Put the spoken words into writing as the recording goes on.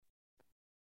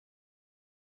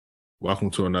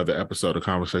Welcome to another episode of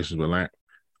Conversations with Lamp.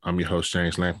 I'm your host,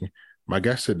 James Lampkin. My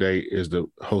guest today is the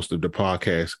host of the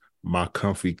podcast, My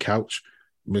Comfy Couch,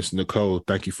 Miss Nicole.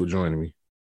 Thank you for joining me.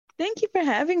 Thank you for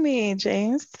having me,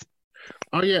 James.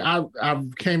 Oh yeah, I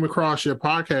came across your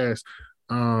podcast.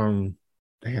 Damn,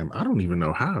 I don't even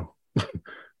know how.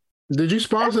 Did you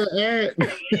sponsor an ad?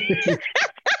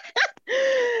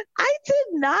 I did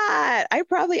not. I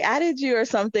probably added you or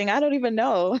something. I don't even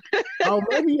know. Oh,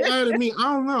 maybe you added me.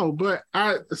 I don't know, but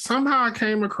I somehow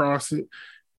came across it,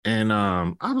 and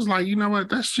I was like, you know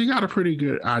what? She got a pretty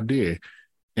good idea,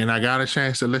 and I got a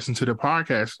chance to listen to the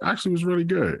podcast. Actually, it was really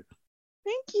good.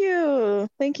 Thank you.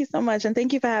 Thank you so much. And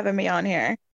thank you for having me on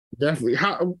here. Definitely.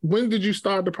 When did you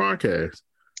start the podcast?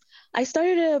 I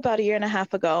started it about a year and a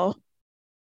half ago.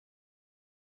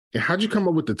 And how'd you come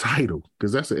up with the title?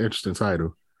 Because that's an interesting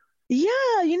title.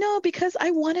 Yeah, because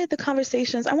I wanted the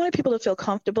conversations, I wanted people to feel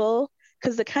comfortable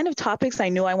because the kind of topics I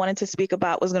knew I wanted to speak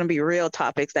about was going to be real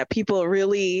topics that people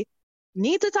really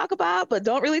need to talk about, but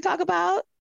don't really talk about.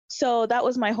 So that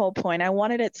was my whole point. I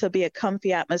wanted it to be a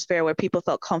comfy atmosphere where people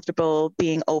felt comfortable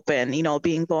being open,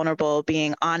 being vulnerable,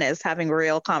 being honest, having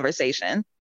real conversation.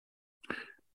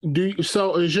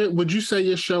 Would you say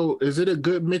your show, is it a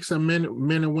good mix of men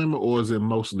and women, or is it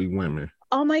mostly women?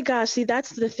 Oh my gosh, see,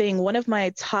 that's the thing. One of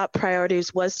my top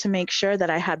priorities was to make sure that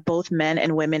I had both men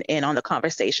and women in on the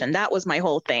conversation. That was my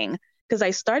whole thing. Because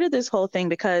I started this whole thing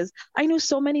because I knew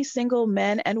so many single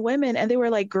men and women, and they were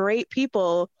like great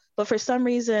people. But for some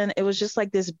reason, it was just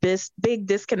like this big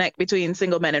disconnect between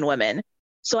single men and women.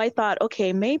 So I thought,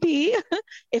 okay, maybe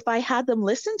if I had them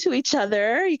listen to each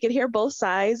other, you could hear both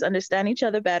sides, understand each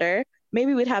other better.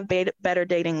 Maybe we'd have better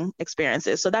dating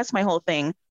experiences. So that's my whole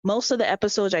thing. Most of the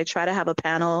episodes, I try to have a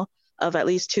panel of at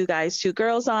least two guys, two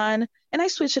girls on, and I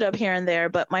switch it up here and there.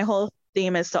 But my whole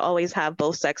theme is to always have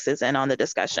both sexes in on the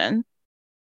discussion.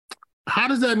 How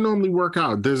does that normally work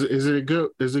out? Is it a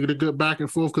good back and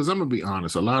forth? Because I'm gonna be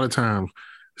honest, a lot of times,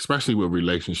 especially with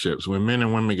relationships, when men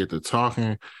and women get to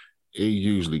talking, it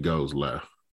usually goes left.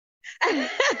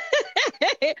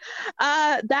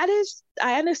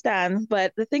 I understand,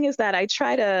 but the thing is that I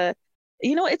try to,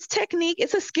 it's technique,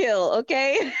 it's a skill,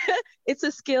 okay? It's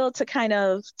a skill to kind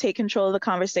of take control of the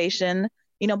conversation.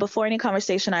 Before any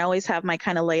conversation, I always have my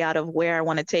kind of layout of where I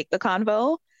want to take the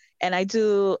convo. And I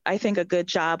think, a good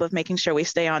job of making sure we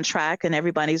stay on track and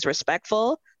everybody's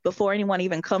respectful. Before anyone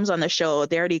even comes on the show,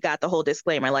 they already got the whole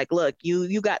disclaimer. Like, look,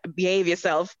 you got to behave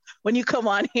yourself when you come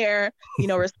on here,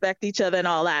 respect each other and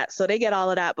all that. So they get all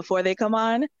of that before they come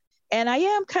on. And I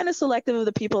am kind of selective of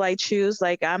the people I choose.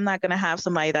 Like, I'm not going to have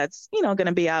somebody that's, going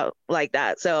to be out like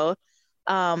that. So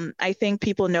I think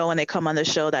people know when they come on the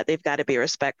show that they've got to be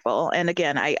respectful. And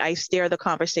again, I steer the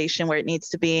conversation where it needs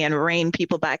to be and rein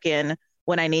people back in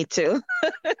when I need to.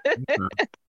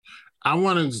 I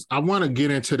want to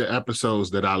get into the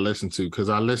episodes that I listened to, because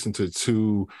I listened to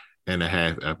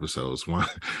 2.5 episodes. One,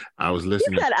 I was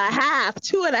listening. You said a half,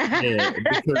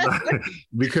 2.5. Yeah,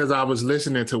 because I was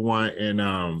listening to one, and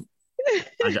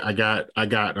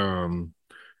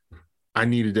I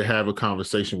needed to have a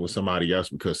conversation with somebody else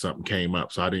because something came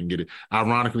up, so I didn't get it.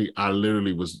 Ironically, I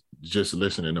literally was just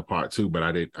listening to part 2, but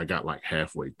I got like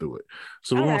halfway through it.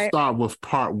 So we're gonna start with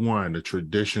part 1, the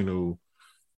traditional.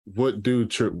 What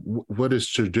does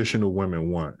traditional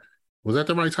women want? Was that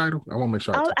the right title? I want to make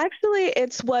sure. Oh, actually,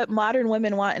 it's what modern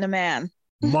women want in a man.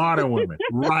 Modern women,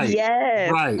 right?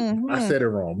 Yes, right. Mm-hmm. I said it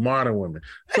wrong. Modern women.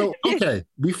 So, okay,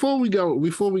 before we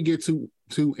get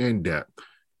too in depth,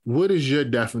 what is your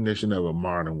definition of a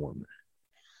modern woman?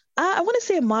 I want to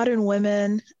say a modern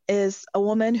woman is a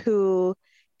woman who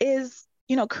is,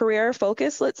 career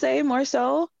focused, let's say, more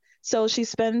so. So she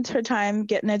spends her time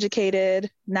getting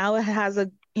educated, now has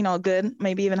a, good,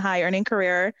 maybe even high earning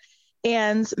career,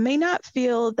 and may not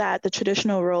feel that the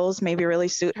traditional roles maybe really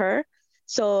suit her.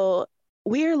 So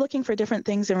we're looking for different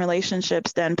things in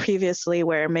relationships than previously,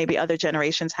 where maybe other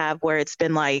generations have, where it's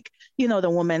been like, the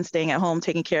woman staying at home,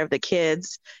 taking care of the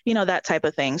kids, that type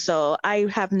of thing. So I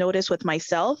have noticed with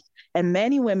myself and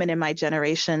many women in my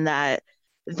generation that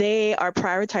they are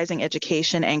prioritizing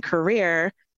education and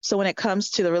career. So when it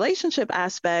comes to the relationship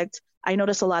aspect, I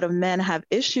notice a lot of men have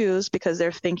issues because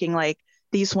they're thinking like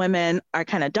these women are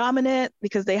kind of dominant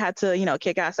because they had to,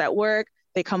 kick ass at work.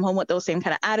 They come home with those same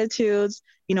kind of attitudes.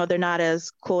 They're not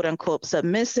as quote unquote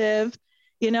submissive,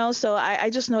 So I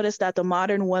just noticed that the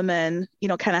modern woman,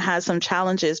 kind of has some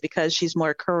challenges because she's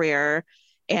more career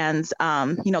and,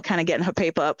 kind of getting her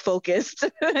paper up focused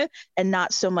and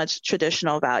not so much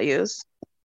traditional values.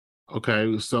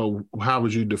 Okay, so how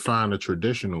would you define a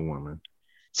traditional woman?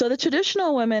 So the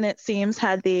traditional women, it seems,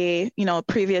 had the,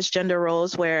 previous gender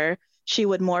roles where she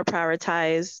would more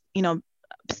prioritize,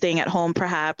 staying at home,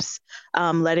 perhaps,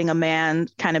 letting a man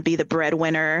kind of be the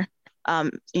breadwinner,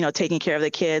 taking care of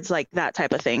the kids, like that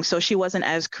type of thing. So she wasn't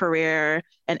as career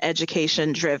and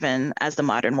education driven as the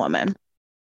modern woman.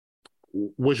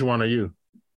 Which one are you?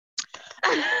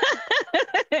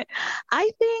 I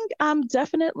think I'm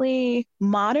definitely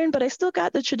modern, but I still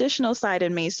got the traditional side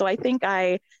in me. So I think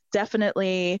I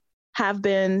definitely have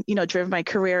been, driven my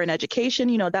career in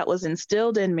education. That was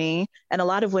instilled in me. And a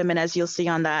lot of women, as you'll see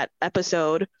on that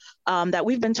episode, that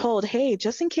we've been told, hey,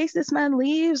 just in case this man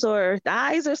leaves or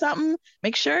dies or something,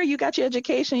 make sure you got your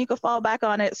education, you can fall back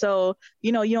on it. So,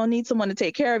 you don't need someone to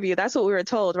take care of you. That's what we were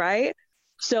told, right?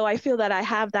 So I feel that I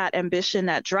have that ambition,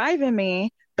 that drive in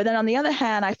me. But then on the other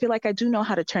hand, I feel like I do know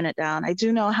how to turn it down. I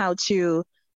do know how to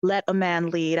let a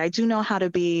man lead. I do know how to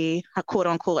be, quote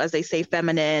unquote, as they say,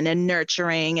 feminine and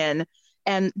nurturing, and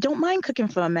don't mind cooking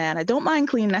for a man. I don't mind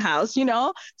cleaning the house,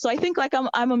 So I think like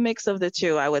I'm a mix of the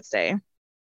two, I would say.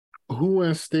 Who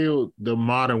instilled the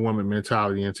modern woman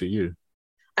mentality into you?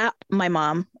 My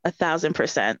mom,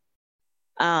 1,000%.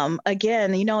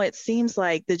 Again, it seems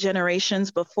like the generations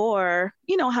before,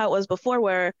 how it was before,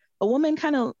 where a woman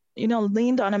kind of,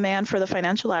 leaned on a man for the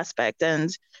financial aspect. And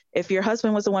if your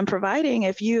husband was the one providing,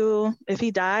 if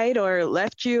he died or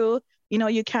left you,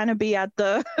 you kind of be at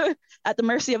the at the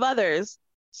mercy of others.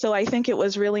 So I think it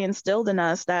was really instilled in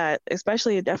us that,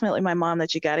 especially definitely my mom,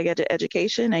 that you got to get an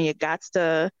education and you got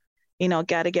to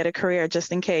get a career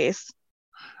just in case.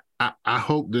 I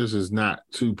hope this is not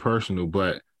too personal,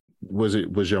 but was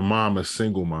your mom a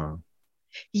single mom?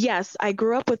 Yes, I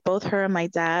grew up with both her and my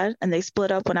dad, and they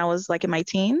split up when I was like in my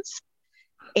teens.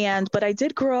 But I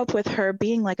did grow up with her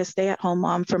being like a stay-at-home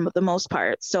mom for the most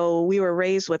part. So we were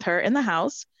raised with her in the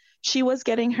house. She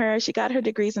got her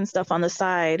degrees and stuff on the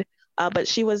side, but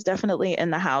she was definitely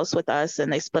in the house with us,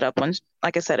 and they split up when,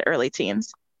 like I said, early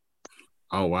teens.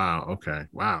 Oh, wow. Okay.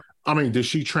 Wow. I mean, did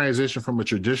she transition from a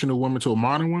traditional woman to a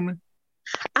modern woman?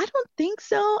 I don't think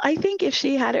so. I think if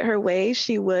she had it her way,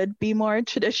 she would be more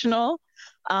traditional.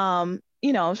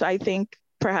 I think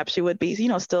perhaps she would be,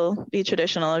 still be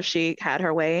traditional if she had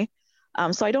her way.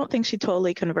 So I don't think she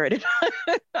totally converted.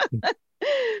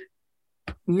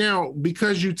 Now,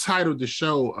 because you titled the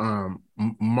show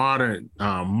Modern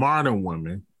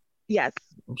Woman. Yes.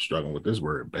 I'm struggling with this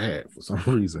word bad for some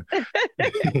reason.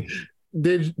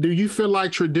 Do you feel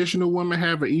like traditional women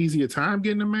have an easier time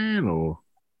getting a man, or?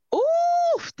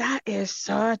 Ooh, that is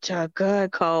such a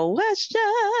good question.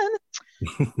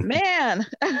 Man,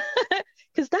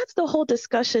 because that's the whole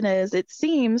discussion is, it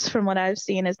seems from what I've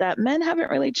seen, is that men haven't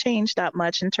really changed that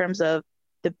much in terms of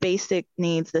the basic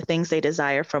needs, the things they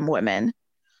desire from women.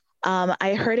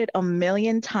 I heard it a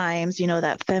million times,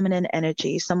 that feminine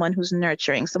energy, someone who's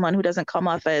nurturing, someone who doesn't come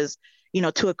off as,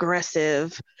 too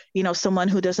aggressive, someone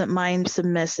who doesn't mind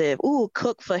submissive. Ooh,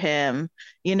 cook for him,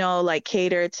 like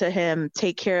cater to him,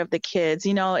 take care of the kids.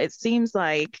 It seems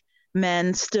like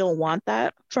men still want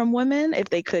that from women if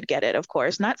they could get it, of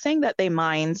course. Not saying that they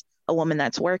mind a woman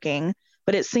that's working,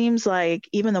 but it seems like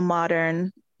even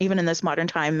in this modern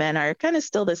time, men are kind of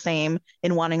still the same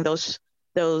in wanting those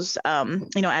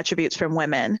attributes from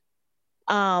women.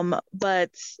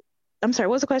 But I'm sorry,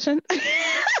 what was the question?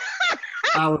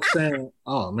 I was saying,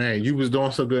 oh man, you was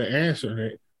doing so good answering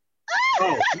it.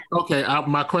 Oh, okay.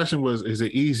 My question was, is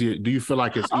it easier? Do you feel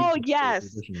like it's easier? Oh,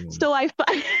 yes.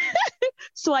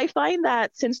 So I find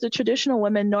that since the traditional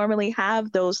women normally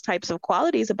have those types of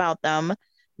qualities about them,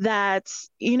 that,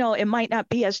 it might not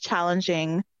be as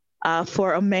challenging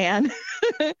for a man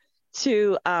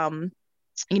to,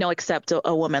 accept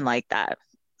a woman like that.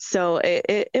 So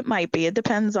it might be. It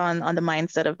depends on the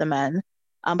mindset of the men.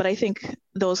 But I think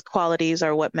those qualities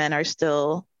are what men are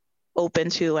still open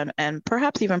to and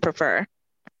perhaps even prefer.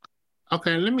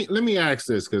 Okay, let me ask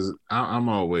this, because I'm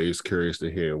always curious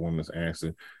to hear a woman's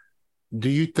answer. Do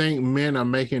you think men are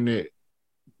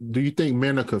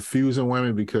confusing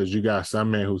women? Because you got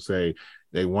some men who say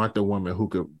they want the woman who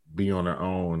could be on her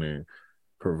own and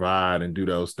provide and do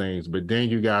those things, but then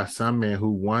you got some men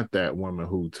who want that woman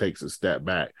who takes a step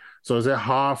back. So is it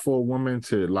hard for a woman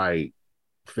to like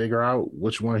figure out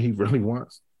which one he really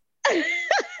wants?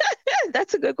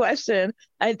 That's a good question.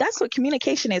 That's what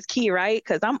communication is key, right?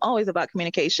 Because I'm always about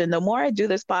communication. The more I do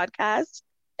this podcast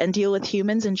and deal with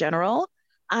humans in general,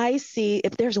 I see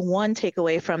if there's one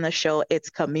takeaway from the show, it's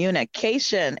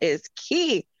communication is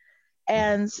key.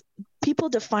 And people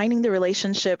defining the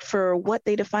relationship for what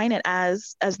they define it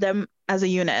as them as a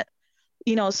unit.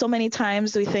 So many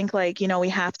times we think like, we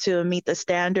have to meet the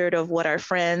standard of what our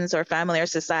friends or family or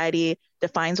society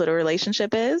defines what a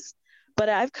relationship is. But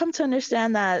I've come to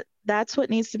understand that that's what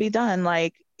needs to be done.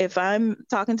 Like, if I'm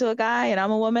talking to a guy and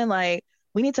I'm a woman, like,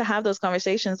 we need to have those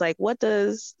conversations. Like, what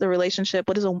does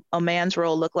a man's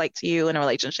role look like to you in a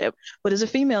relationship? What does a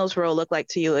female's role look like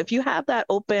to you? If you have that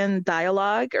open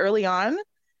dialogue early on,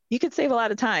 you could save a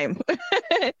lot of time.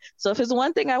 So if there's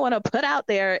one thing I want to put out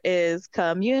there is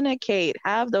communicate,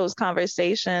 have those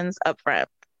conversations up front.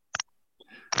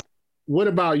 What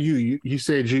about you? You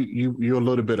said you're a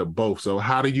little bit of both. So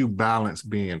how do you balance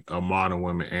being a modern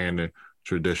woman and a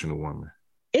traditional woman?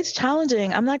 It's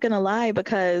challenging. I'm not going to lie,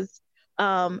 because,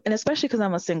 and especially because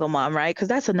I'm a single mom, right? Because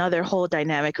that's another whole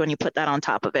dynamic when you put that on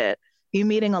top of it. You're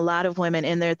meeting a lot of women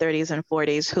in their 30s and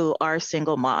 40s who are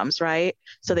single moms, right?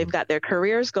 So they've got their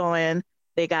careers going,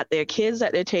 they got their kids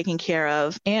that they're taking care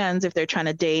of. And if they're trying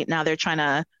to date, now they're trying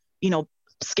to,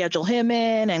 schedule him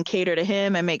in and cater to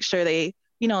him and make sure they,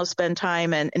 spend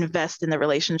time and invest in the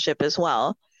relationship as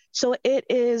well. So it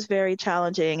is very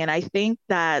challenging. And I think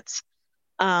that,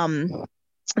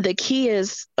 the key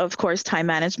is, of course, time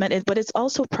management, but it's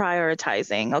also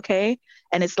prioritizing. Okay.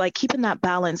 And it's like keeping that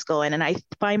balance going. And I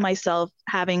find myself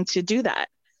having to do that.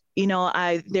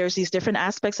 There's these different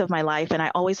aspects of my life, and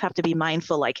I always have to be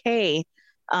mindful, like, hey,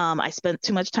 I spent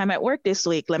too much time at work this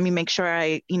week. Let me make sure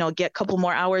I, get a couple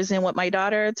more hours in with my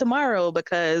daughter tomorrow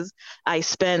because I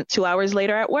spent 2 hours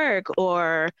later at work.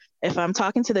 Or if I'm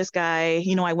talking to this guy,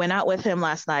 I went out with him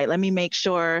last night. Let me make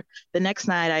sure the next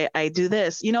night I do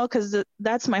this, because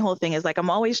that's my whole thing, is like, I'm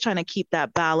always trying to keep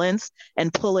that balance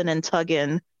and pulling and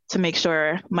tugging to make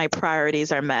sure my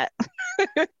priorities are met.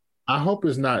 I hope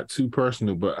it's not too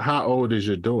personal, but how old is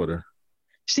your daughter?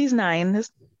 She's 9.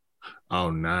 Oh,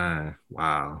 9.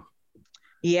 Wow.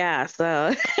 Yeah.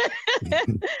 So,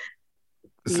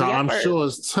 I'm sure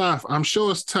it's tough. I'm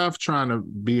sure it's tough trying to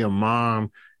be a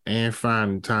mom and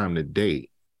find time to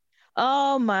date.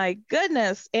 Oh my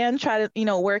goodness. And try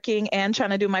to, working and trying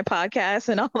to do my podcast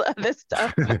and all the other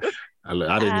stuff. I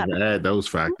didn't even add those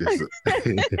factors.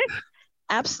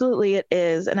 Absolutely, it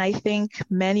is. And I think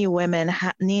many women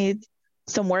need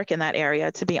some work in that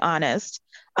area, to be honest,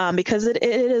 because it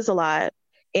is a lot.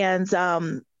 And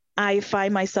I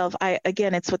find myself,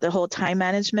 again, it's with the whole time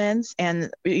management.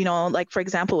 And, like, for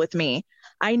example, with me,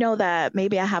 I know that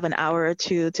maybe I have an hour or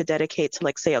two to dedicate to,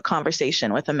 like, say, a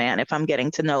conversation with a man. If I'm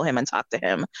getting to know him and talk to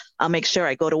him, I'll make sure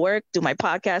I go to work, do my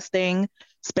podcast thing,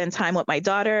 spend time with my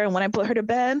daughter. And when I put her to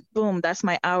bed, boom, that's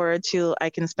my hour or two I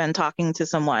can spend talking to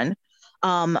someone.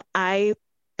 I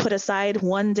put aside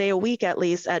 1 day a week, at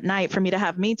least at night, for me to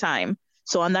have me time.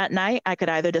 So on that night, I could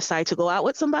either decide to go out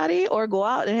with somebody or go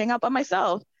out and hang out by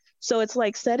myself. So it's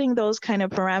like setting those kind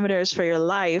of parameters for your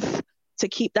life to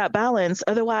keep that balance.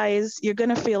 Otherwise, you're going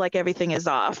to feel like everything is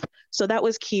off. So that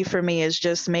was key for me, is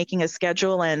just making a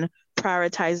schedule and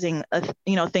prioritizing,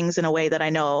 things in a way that I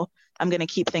know I'm going to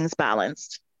keep things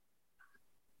balanced.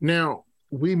 Now,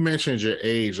 we mentioned your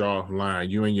age offline,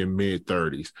 you in your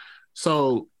mid-30s.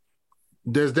 So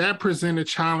does that present a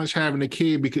challenge having a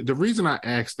kid? Because the reason I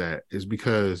ask that is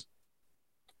because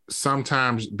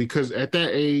sometimes, because at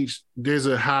that age, there's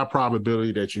a high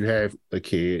probability that you have a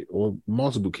kid or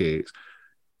multiple kids.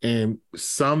 And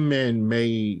some men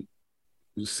may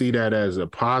see that as a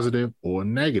positive or a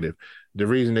negative. The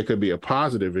reason it could be a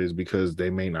positive is because they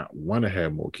may not want to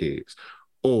have more kids,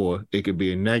 or it could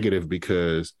be a negative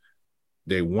because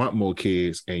they want more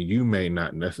kids and you may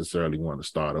not necessarily want to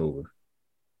start over.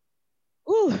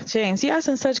 Ooh, James, you're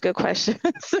asking such good questions.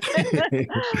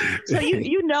 So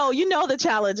you know the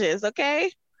challenges,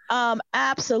 okay?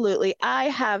 Absolutely. I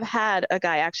have had a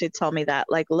guy actually tell me that,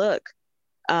 like, look,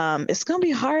 it's gonna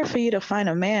be hard for you to find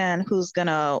a man who's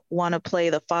gonna want to play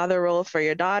the father role for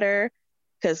your daughter,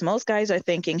 because most guys are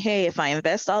thinking, hey, if I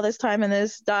invest all this time in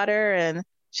this daughter and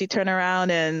she turn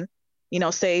around and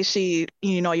say she,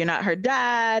 you're not her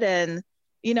dad, and,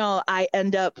 I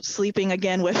end up sleeping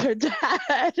again with her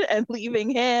dad and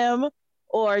leaving him,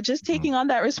 or just taking on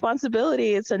that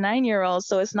responsibility. It's a 9-year-old.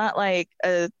 So it's not like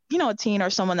a teen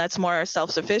or someone that's more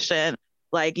self-sufficient.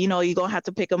 Like, you're going to have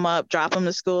to pick them up, drop them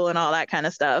to school and all that kind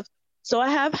of stuff. So I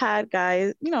have had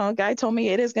guys, a guy told me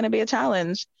it is going to be a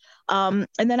challenge. And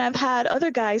then I've had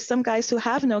some guys who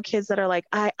have no kids that are like,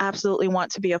 I absolutely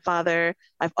want to be a father.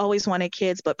 I've always wanted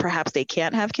kids, but perhaps they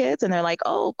can't have kids. And they're like,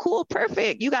 oh, cool,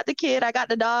 perfect. You got the kid, I got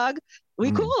the dog.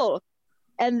 We cool.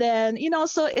 And then,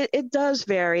 so it does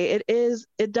vary.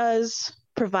 It does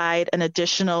provide an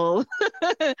additional,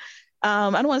 I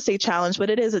don't want to say challenge,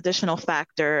 but it is additional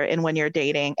factor in when you're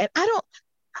dating. And I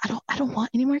don't want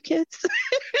any more kids.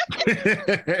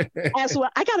 As well,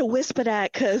 I gotta whisper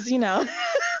that because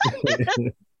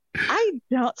I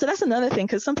don't. So that's another thing,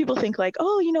 because some people think like,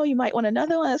 oh, you might want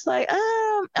another one. It's like,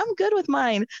 I'm good with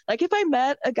mine. Like if I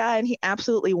met a guy and he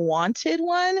absolutely wanted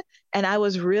one, and I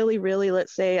was really, really,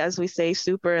 let's say, as we say,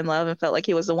 super in love and felt like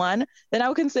he was the one, then I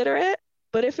would consider it.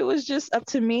 But if it was just up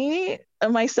to me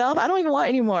and myself, I don't even want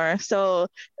anymore. So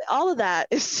all of that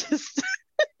is just,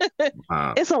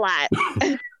 it's a lot.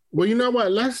 Well, you know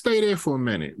what? Let's stay there for a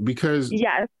minute because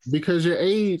Yes. your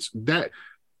age, that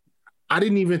I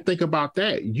didn't even think about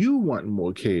that. You want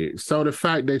more kids. So the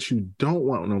fact that you don't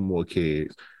want no more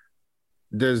kids,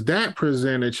 does that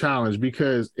present a challenge?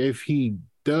 Because if he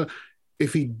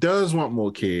does want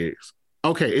more kids,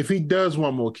 okay, if he does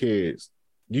want more kids,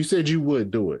 you said you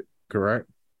would do it, correct?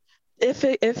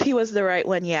 If he was the right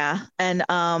one, yeah. And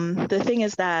the thing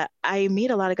is that I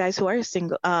meet a lot of guys who are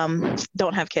single,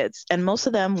 don't have kids, and most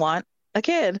of them want a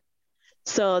kid.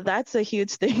 So that's a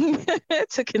huge thing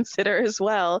to consider as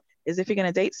well, is if you're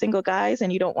going to date single guys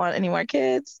and you don't want any more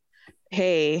kids,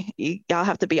 hey, y'all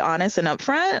have to be honest and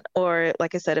upfront. Or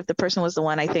like I said, if the person was the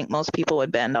one, I think most people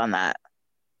would bend on that.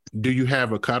 Do you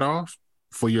have a cutoff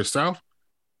for yourself?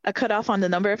 A cutoff on the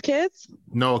number of kids?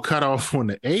 No, a cutoff on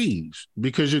the age,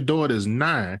 because your daughter's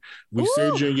 9. We Ooh.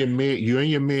 said you're in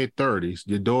your mid 30s.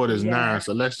 Your daughter's 9.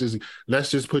 So let's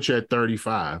just put you at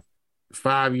 35.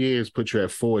 5 years put you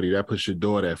at 40. That puts your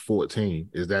daughter at 14.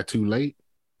 Is that too late?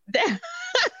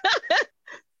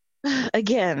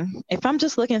 Again, if I'm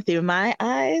just looking through my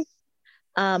eyes,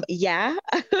 yeah.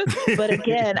 But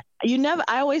again,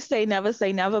 I always say never,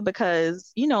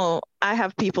 because, I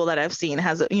have people that I've seen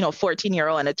has a,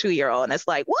 14-year-old and a 2-year-old, and it's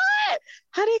like, what?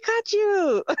 How did he catch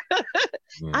you?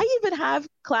 I even have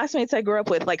classmates I grew up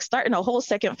with, like starting a whole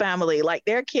second family, like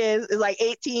their kids is like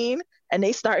 18 and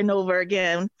they starting over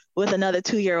again with another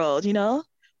 2-year-old,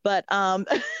 But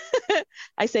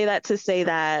I say that to say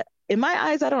that in my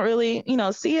eyes, I don't really,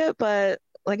 see it, but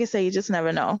like I say, you just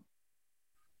never know.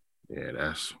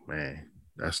 Yeah,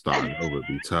 that starting over would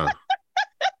be tough.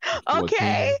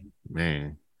 Okay.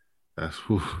 Man, that's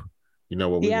whew. You know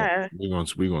what? We're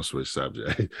gonna switch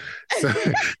subject. So,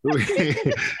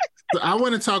 I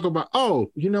want to talk about.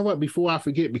 Oh, you know what? Before I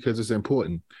forget, because it's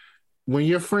important. When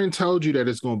your friend told you that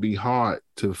it's gonna be hard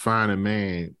to find a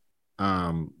man,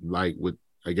 like with,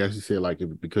 I guess he said like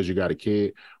because you got a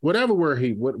kid, whatever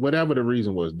the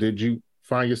reason was, did you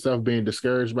find yourself being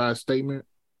discouraged by a statement?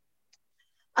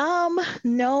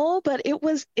 No, but it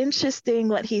was interesting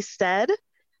what he said,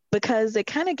 because it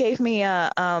kind of gave me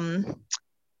when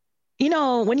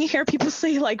you hear people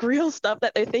say like real stuff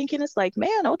that they're thinking, it's like,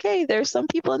 man, okay, there's some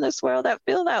people in this world that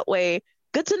feel that way.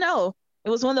 Good to know. It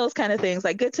was one of those kind of things,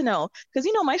 like good to know. Because,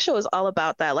 my show is all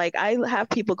about that. Like I have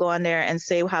people go on there and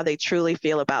say how they truly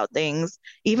feel about things,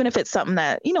 even if it's something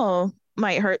that,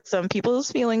 might hurt some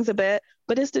people's feelings a bit,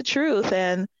 but it's the truth.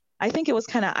 And I think it was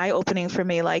kind of eye-opening for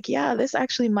me. Like, yeah, this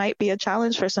actually might be a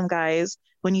challenge for some guys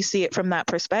when you see it from that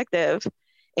perspective.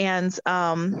 And,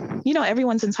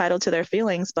 everyone's entitled to their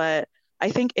feelings, but I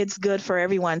think it's good for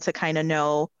everyone to kind of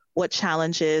know what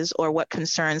challenges or what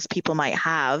concerns people might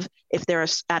have if they're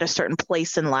at a certain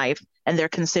place in life and they're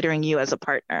considering you as a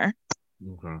partner.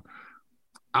 Okay.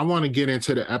 I want to get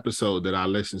into the episode that I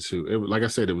listened to. Like I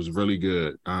said, it was really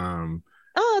good.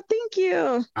 Oh, thank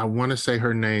you. I want to say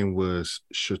her name was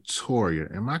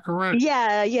Shatoria. Am I correct?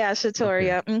 Yeah,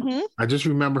 Shatoria. Okay. Mm-hmm. I just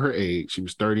remember her age. She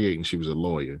was 38 and she was a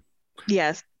lawyer.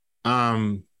 Yes.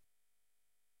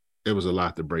 It was a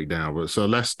lot to break down. But so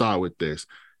let's start with this.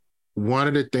 One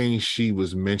of the things she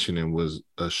was mentioning was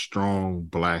a strong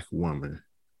Black woman.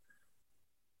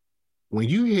 When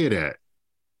you hear that,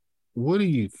 what do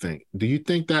you think? Do you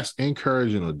think that's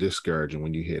encouraging or discouraging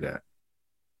when you hear that?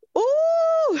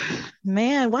 Ooh,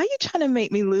 man, why are you trying to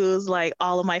make me lose like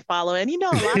all of my following? A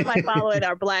lot of my following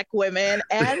are Black women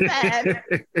and men.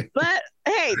 But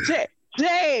hey,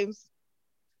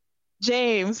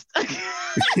 James.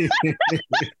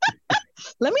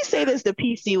 Let me say this the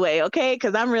PC way, okay?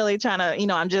 Because I'm really trying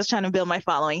to, I'm just trying to build my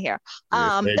following here.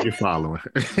 You're following.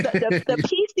 the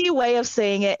PC way of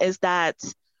saying it is that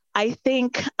I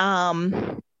think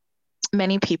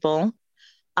many people,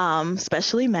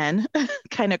 especially men,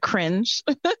 kind of cringe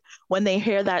when they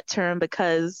hear that term,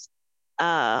 because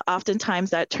oftentimes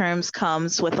that term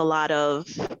comes with a lot of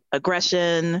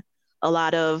aggression, a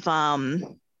lot of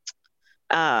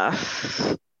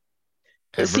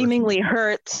seemingly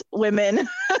hurt women,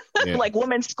 like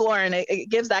women scorn. It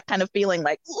gives that kind of feeling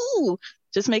like, ooh,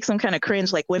 just makes them kind of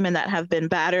cringe, like women that have been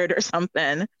battered or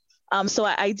something. So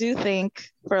I do think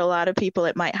for a lot of people,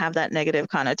 it might have that negative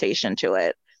connotation to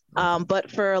it. But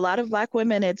for a lot of Black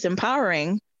women, it's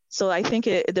empowering. So I think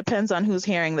it depends on who's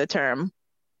hearing the term.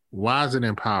 Why is it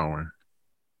empowering?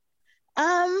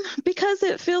 Because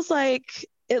it feels like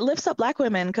it lifts up Black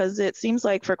women, because it seems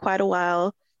like for quite a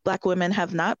while, Black women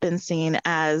have not been seen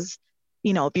as,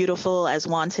 beautiful, as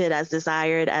wanted, as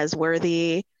desired, as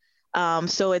worthy.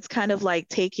 So it's kind of like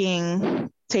taking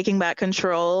back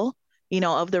control,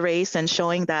 of the race, and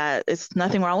showing that it's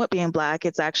nothing wrong with being Black.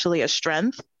 It's actually a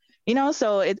strength,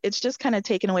 so it's just kind of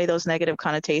taking away those negative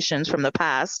connotations from the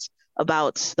past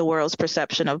about the world's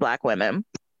perception of Black women.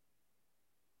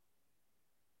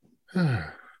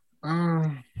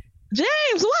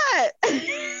 James, what?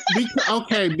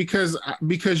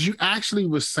 because you actually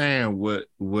was saying what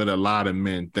a lot of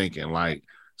men thinking. Like,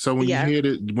 so when you hear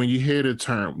the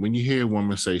term, when you hear a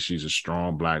woman say she's a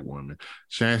strong Black woman,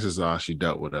 chances are she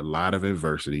dealt with a lot of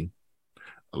adversity,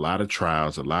 a lot of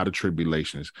trials, a lot of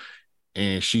tribulations,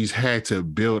 and she's had to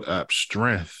build up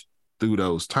strength through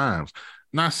those times.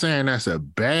 Not saying that's a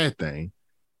bad thing,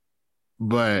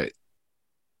 but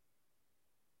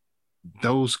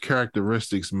those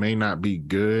characteristics may not be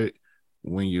good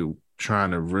when you're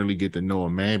trying to really get to know a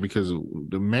man, because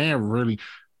the man really,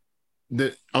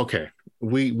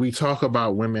 we talk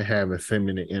about women having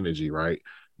feminine energy, right?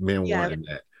 Men wanting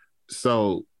that.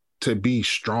 So to be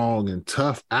strong and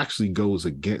tough actually goes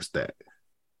against that.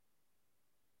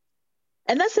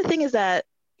 And that's the thing, is that,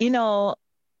 that's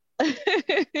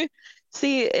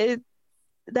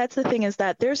the thing, is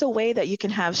that there's a way that you can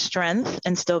have strength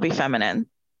and still be feminine.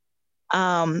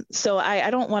 So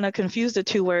I don't want to confuse the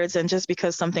two words, and just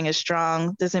because something is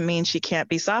strong doesn't mean she can't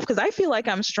be soft, because I feel like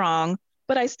I'm strong,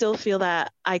 but I still feel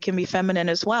that I can be feminine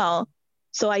as well.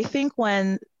 So I think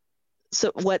what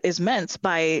is meant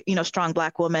by, strong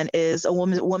Black woman is a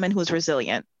woman who's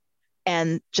resilient.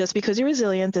 And just because you're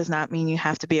resilient does not mean you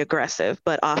have to be aggressive,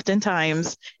 but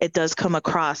oftentimes it does come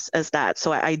across as that.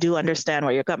 So I do understand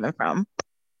where you're coming from.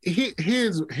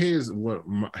 Here's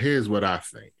what I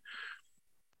think.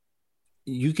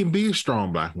 You can be a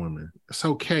strong Black woman. It's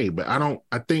okay. But I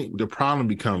think the problem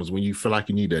becomes when you feel like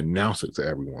you need to announce it to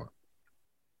everyone.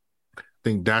 I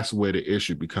think that's where the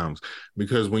issue becomes.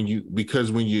 Because when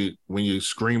you're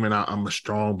screaming out, I'm a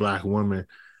strong Black woman,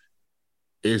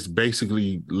 it's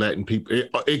basically letting people,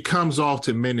 it comes off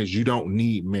to men as you don't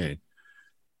need men.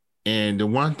 And the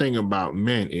one thing about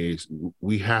men is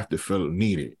we have to feel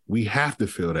needed. We have to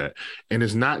feel that. And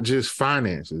it's not just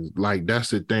finances. Like, that's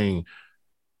the thing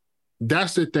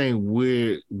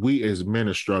we as men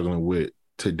are struggling with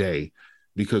today,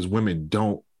 because women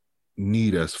don't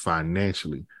need us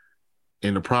financially.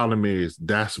 And the problem is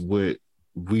that's what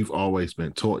we've always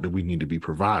been taught, that we need to be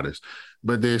providers.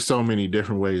 But there's so many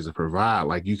different ways to provide.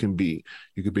 Like, you can be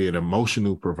an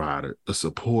emotional provider, a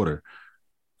supporter,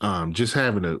 just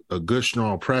having a good,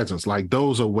 strong presence. Like,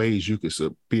 those are ways you could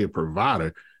be a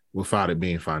provider without it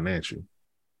being financial.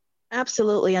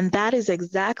 Absolutely. And that is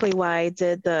exactly why I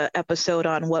did the episode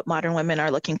on what modern women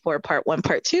are looking for, part 1,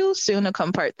 part 2, soon to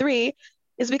come part 3,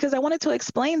 is because I wanted to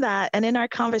explain that. And in our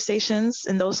conversations,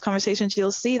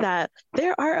 you'll see that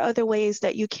there are other ways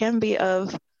that you can be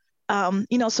of,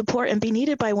 support and be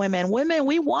needed by women. Women,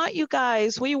 we want you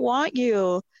guys. We want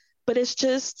you. But it's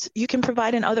just, you can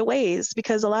provide in other ways,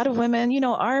 because a lot of women,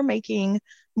 are making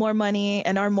more money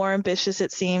and are more ambitious,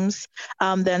 it seems,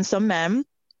 than some men.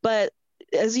 But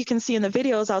as you can see in the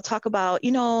videos, I'll talk about,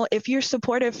 if you're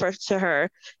supportive to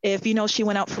her, if, she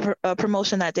went out for a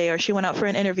promotion that day, or she went out for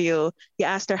an interview, you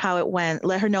asked her how it went,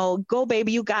 let her know, go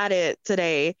baby, you got it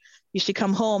today. You should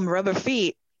come home, rub her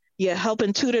feet. You're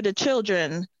helping tutor the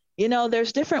children.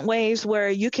 There's different ways where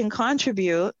you can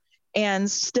contribute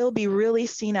and still be really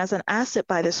seen as an asset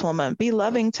by this woman, be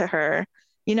loving to her.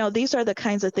 These are the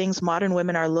kinds of things modern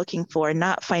women are looking for,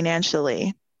 not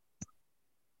financially.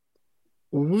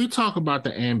 When we talk about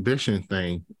the ambition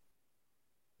thing,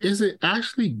 is it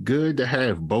actually good to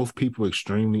have both people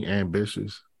extremely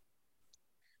ambitious?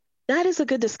 That is a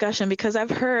good discussion, because I've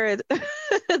heard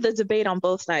the debate on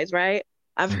both sides, right?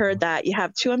 I've heard that you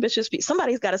have two ambitious people.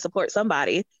 Somebody's got to support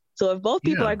somebody. So if both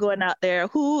people are going out there,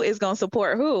 who is going to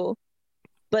support who?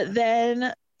 But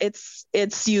then it's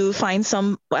you find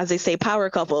some, as they say, power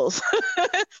couples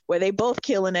where they both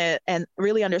killing it and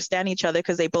really understand each other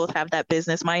because they both have that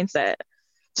business mindset.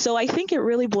 So I think it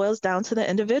really boils down to the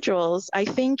individuals. I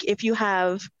think if you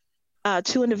have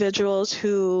two individuals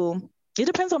who, it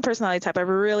depends on personality type. I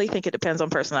really think it depends on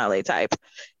personality type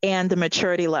and the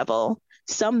maturity level.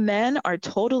 Some men are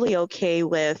totally okay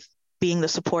with being the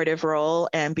supportive role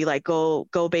and be like, go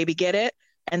baby, get it.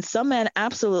 And some men,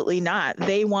 absolutely not.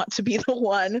 They want to be the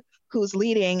one who's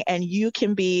leading, and you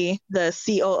can be the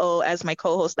COO, as my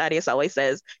co-host Thaddeus always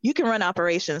says. You can run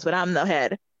operations, but I'm the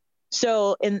head.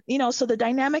 So, so the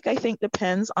dynamic, I think,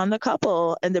 depends on the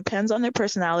couple and depends on their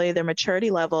personality, their maturity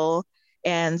level,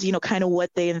 and, kind of what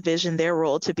they envision their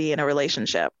role to be in a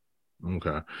relationship.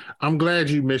 Okay. I'm glad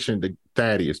you mentioned the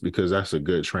Thaddeus, because that's a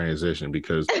good transition,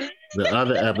 because the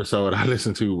other episode I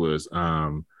listened to was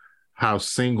how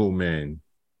single men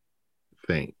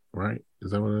think, right?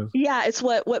 Is that what it is? Yeah, it's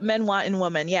what men want in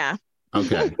women. Yeah.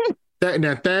 Okay.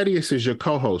 Now Thaddeus is your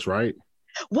co-host, right?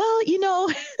 Well,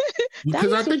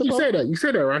 Because I think you said that. You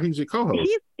said that, right? He's your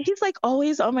co-host. He's like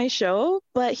always on my show,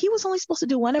 but he was only supposed to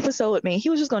do one episode with me. He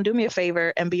was just going to do me a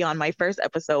favor and be on my first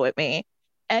episode with me.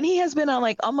 And he has been on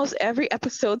like almost every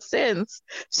episode since.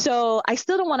 So I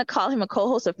still don't want to call him a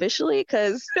co-host officially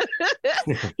because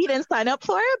he didn't sign up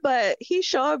for it, but he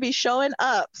sure be showing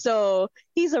up. So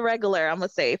he's a regular, I'm going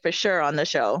to say, for sure on the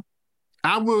show.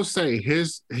 I will say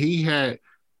he had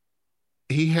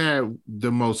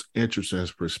the most interesting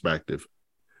perspective,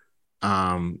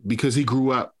 because he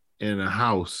grew up in a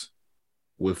house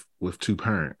with two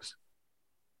parents,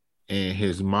 and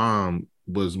his mom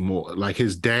was more like,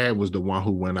 his dad was the one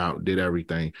who went out and did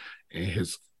everything, and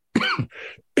his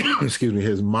excuse me,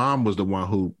 his mom was the one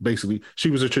who basically, she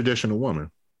was a traditional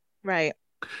woman, right?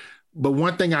 But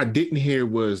one thing I didn't hear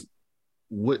was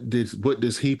what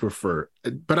does he prefer?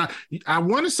 But I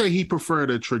want to say he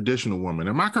preferred a traditional woman.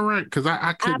 Am I correct? Because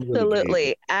I couldn't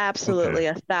absolutely, absolutely,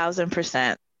 okay.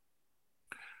 1,000%.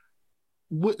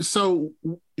 So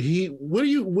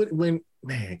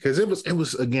because it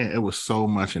was so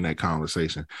much in that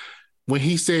conversation. When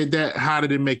he said that, how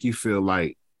did it make you feel?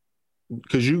 Like,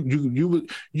 because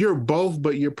you're both,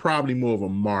 but you're probably more of a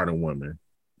modern woman.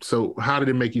 So how did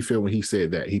it make you feel when he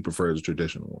said that he prefers a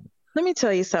traditional woman? Let me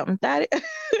tell you something. That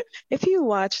if you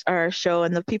watch our show,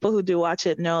 and the people who do watch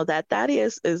it know that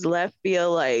Thaddeus is left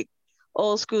field, like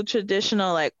old school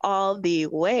traditional, like all the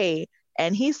way.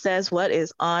 And he says what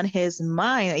is on his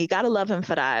mind. You got to love him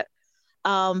for that.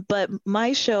 But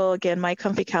my show, again, My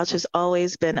Comfy Couch, has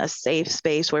always been a safe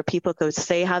space where people could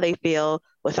say how they feel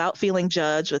without feeling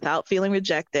judged, without feeling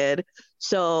rejected.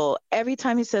 So every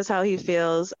time he says how he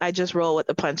feels, I just roll with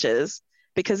the punches.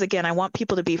 Because again, I want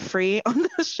people to be free on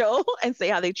the show and say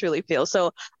how they truly feel.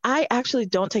 So I actually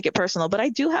don't take it personal, but I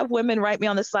do have women write me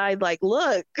on the side like,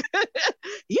 look,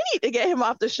 you need to get him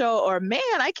off the show, or man,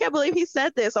 I can't believe he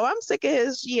said this, or I'm sick of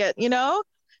his shit,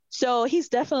 So he's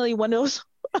definitely one of those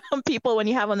people when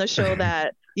you have on the show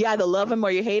that you either love him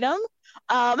or you hate him.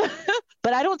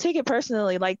 But I don't take it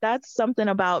personally. Like, that's something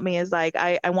about me, is like,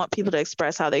 I want people to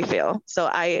express how they feel. So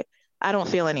I don't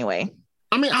feel any way.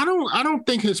 I mean, I don't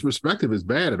think his perspective is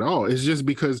bad at all. It's just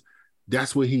because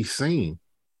that's what he's seen.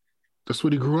 That's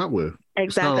what he grew up with.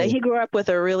 Exactly. So, he grew up with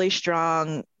a really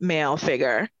strong male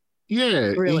figure.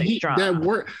 Yeah. Really strong. That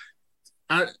work.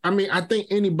 I mean, I think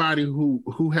anybody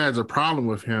who has a problem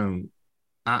with him,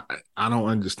 I don't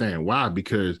understand why,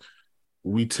 because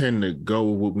we tend to go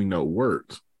with what we know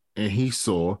works. And he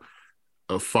saw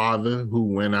a father who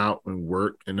went out and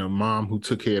worked and a mom who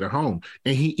took care of the home.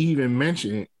 And he even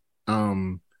mentioned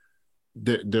the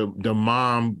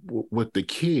mom with the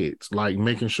kids, like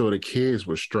making sure the kids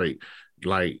were straight.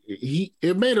 Like,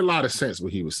 it made a lot of sense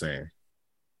what he was saying.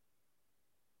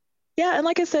 Yeah, and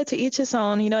like I said, to each his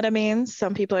own, you know what I mean?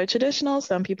 Some people are traditional,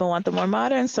 some people want the more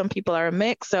modern, some people are a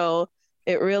mix. So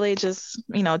it really just,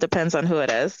 depends on who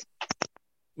it is.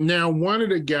 Now, one of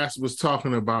the guests was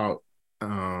talking about,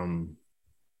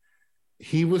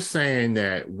 he was saying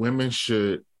that women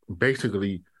should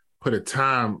basically put a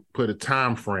time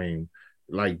frame,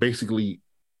 like basically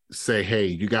say, hey,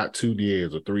 you got 2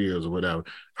 years or 3 years or whatever.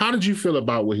 How did you feel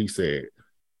about what he said?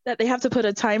 That they have to put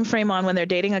a time frame on when they're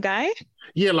dating a guy?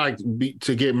 Yeah, like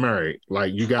to get married.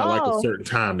 Like, you got like a certain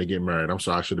time to get married. I'm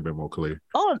sorry, I should have been more clear.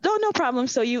 Oh, no problem.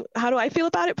 So how do I feel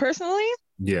about it personally?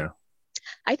 Yeah.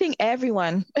 I think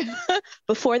everyone,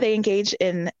 before they engage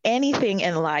in anything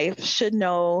in life, should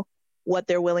know what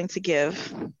they're willing to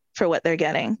give for what they're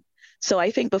getting. So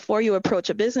I think before you approach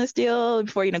a business deal,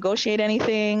 before you negotiate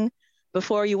anything,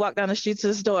 before you walk down the street to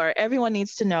the store, everyone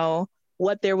needs to know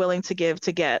what they're willing to give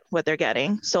to get what they're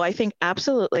getting. So I think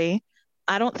absolutely,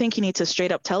 I don't think you need to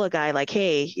straight up tell a guy like,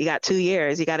 hey, you got 2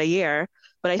 years, you got a year.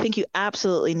 But I think you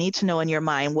absolutely need to know in your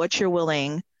mind what you're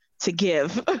willing to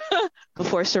give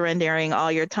before surrendering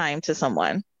all your time to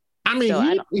someone. I mean,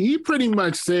 so he pretty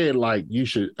much said, like, you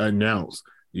should announce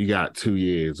you got 2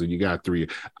 years or you got 3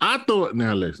 years. I thought,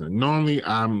 now listen, normally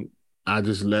I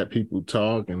just let people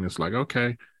talk and it's like,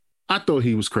 okay. I thought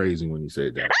he was crazy when he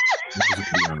said that.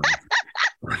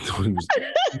 I thought he was,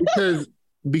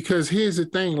 because here's the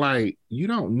thing, like, you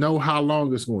don't know how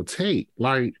long it's going to take.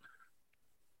 Like,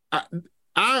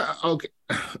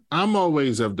 I'm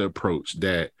always of the approach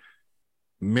that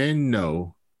men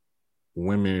know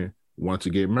women want to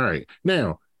get married.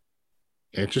 Now,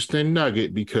 interesting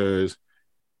nugget because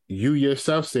you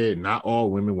yourself said not all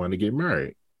women want to get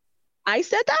married. I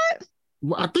said that?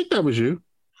 Well, I think that was you.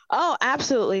 Oh,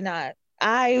 absolutely not.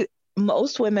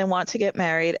 Most women want to get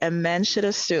married, and men should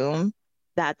assume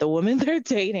that the woman they're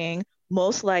dating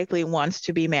most likely wants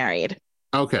to be married.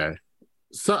 Okay.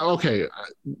 So, okay,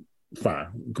 fine.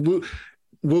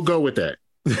 We'll go with that.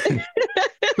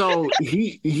 So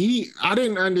I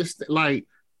didn't understand. Like,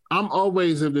 I'm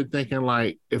always of the thinking,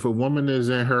 like, if a woman is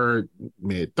in her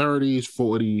mid-30s,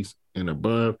 40s, and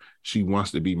above, she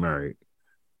wants to be married.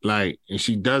 Like, and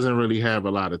she doesn't really have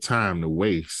a lot of time to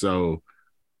waste. So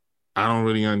I don't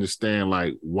really understand,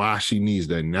 like, why she needs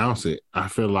to announce it. I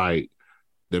feel like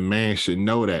the man should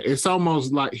know that. It's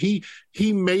almost like he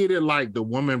made it like the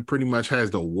woman pretty much has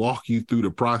to walk you through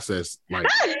the process. Like,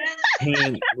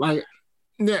 and like,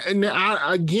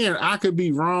 I could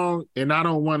be wrong, and I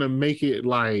don't want to make it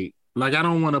like I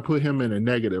don't want to put him in a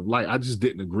negative light. I just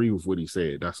didn't agree with what he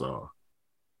said. That's all.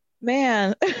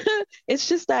 Man, it's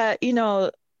just that,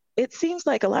 it seems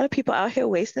like a lot of people out here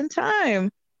wasting time.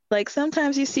 Like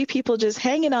sometimes you see people just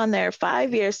hanging on there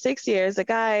 5 years, 6 years. The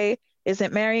guy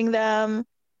isn't marrying them.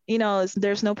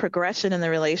 There's no progression in the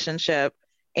relationship.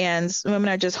 And women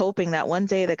are just hoping that one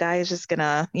day the guy is just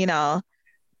gonna,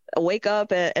 wake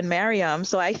up and marry him.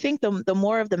 So I think the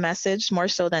more of the message, more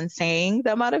so than saying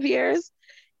the amount of years,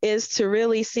 is to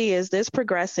really see, is this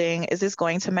progressing? Is this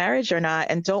going to marriage or not?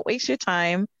 And don't waste your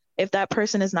time if that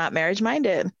person is not marriage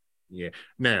minded. Yeah.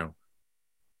 Now,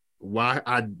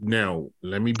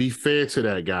 let me be fair to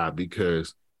that guy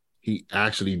because he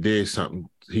actually did something.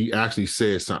 He actually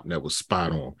said something that was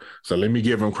spot on. So let me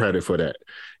give him credit for that.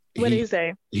 What did he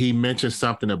say? He mentioned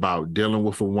something about dealing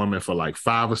with a woman for like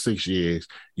 5 or 6 years.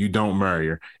 You don't marry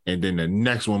her. And then the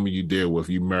next woman you deal with,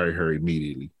 you marry her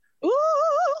immediately. Ooh,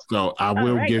 so I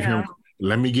will give him,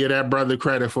 let me give that brother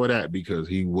credit for that because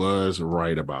he was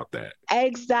right about that.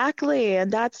 Exactly. And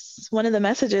that's one of the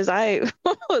messages I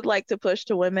would like to push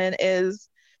to women is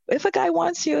if a guy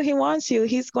wants you, he wants you.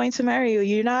 He's going to marry you.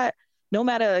 You're not, no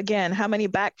matter, again, how many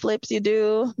backflips you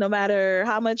do, no matter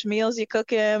how much meals you cook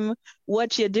him,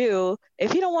 what you do,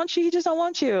 if he don't want you, he just don't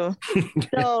want you.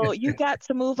 So you got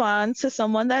to move on to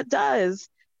someone that does.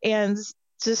 And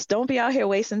just don't be out here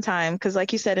wasting time. Because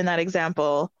like you said in that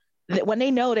example, when they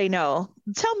know, they know.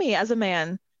 Tell me as a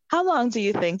man, how long do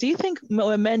you think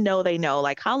when men know they know,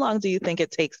 like how long do you think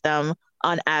it takes them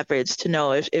on average to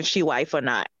know if she wife or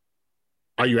not?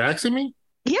 Are you asking me?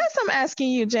 Yes, I'm asking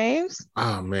you, James.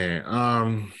 Oh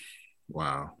man.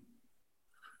 Wow.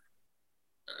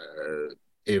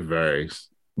 It varies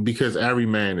because every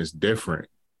man is different.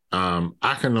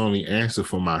 I can only answer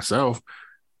for myself.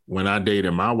 When I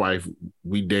dated my wife,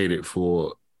 we dated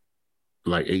for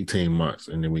like 18 months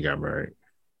and then we got married.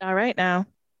 All right now.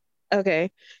 Okay.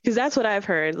 Because that's what I've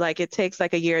heard. Like it takes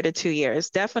like a year to 2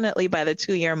 years. Definitely by the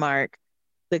 2 year mark,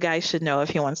 the guy should know if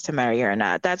he wants to marry you or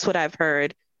not. That's what I've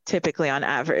heard typically on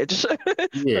average from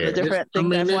the different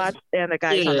things I've watched and the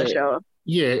guys on the show.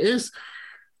 Yeah,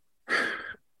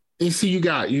 you see, you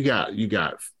got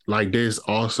like there's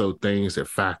also things that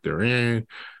factor in.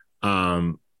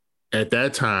 At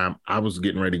that time, I was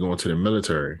getting ready to go into the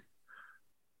military.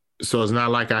 So it's not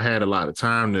like I had a lot of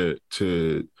time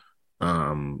to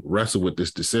wrestle with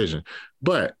this decision.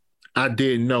 But I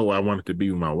did know I wanted to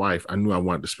be with my wife. I knew I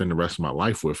wanted to spend the rest of my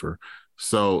life with her.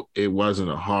 So it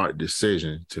wasn't a hard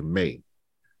decision to make.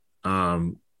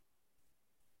 Had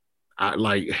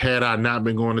I not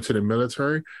been going into the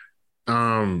military,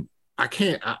 I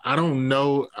don't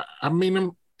know. I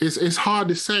mean, it's hard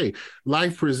to say.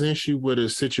 Life presents you with a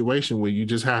situation where you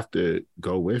just have to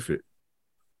go with it.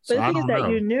 But the thing is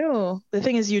that you knew. The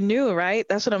thing is you knew, right?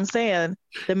 That's what I'm saying.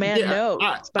 The man knows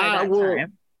by that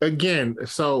time. Again,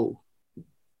 so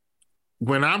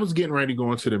when I was getting ready to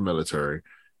go into the military,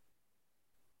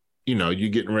 you're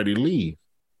getting ready to leave.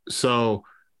 So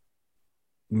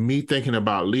me thinking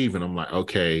about leaving, I'm like,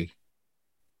 okay,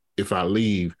 if I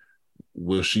leave,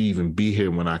 will she even be here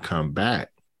when I come back?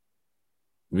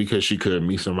 Because she could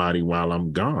meet somebody while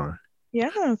I'm gone.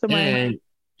 Yeah, somebody.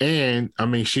 And I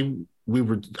mean,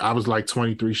 I was like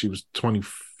 23, she was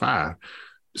 25.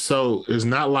 So it's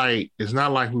not like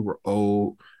we were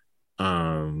old.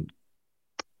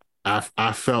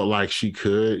 I felt like she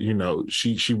could,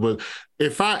 she was,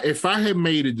 if I had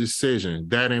made a decision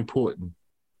that important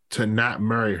to not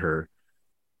marry her,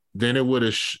 then it would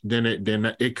have, then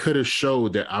it could have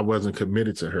showed that I wasn't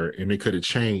committed to her and it could have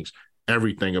changed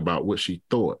everything about what she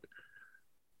thought.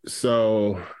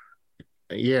 So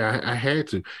yeah, I had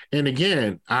to. And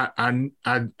again, I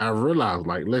realized,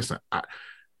 like, listen,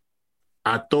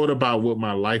 I thought about what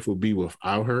my life would be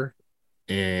without her,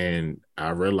 And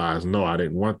I realized, no, I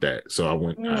didn't want that. So I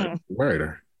married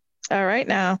her. All right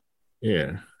now.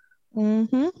 Yeah.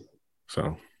 Mm-hmm.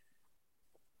 So,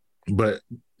 but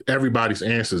everybody's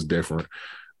answer is different.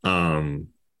 Then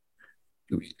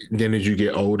as you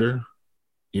get older,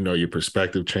 your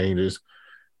perspective changes.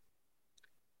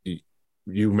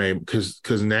 You may,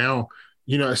 because now,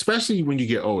 especially when you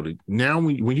get older. Now,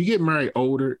 when you get married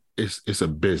older, it's a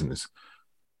business.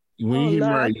 When you get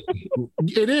married,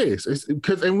 it is. It's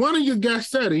because, and one of your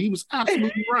guests said it. He was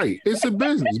absolutely right. It's a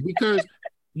business because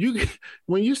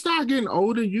when you start getting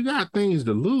older, you got things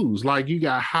to lose. Like you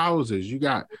got houses,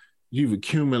 you've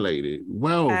accumulated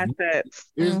wealth. Assets.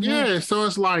 Yeah, so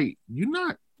it's like you're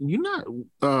not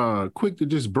quick to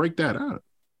just break that up,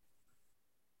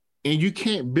 and you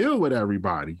can't build with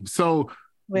everybody. So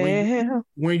when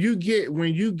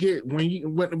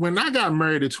I got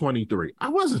married at 23, I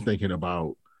wasn't thinking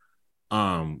about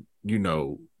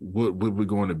what we're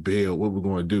going to build, what we're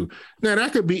going to do. Now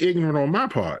that could be ignorant on my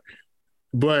part,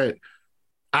 but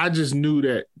I just knew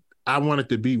that I wanted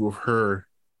to be with her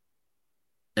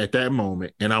at that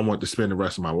moment, and I wanted to spend the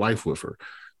rest of my life with her.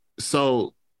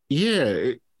 So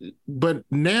yeah, but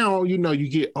now, you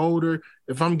get older.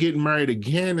 If I'm getting married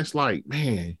again, it's like,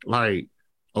 man, like,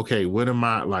 okay, what am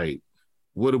I like?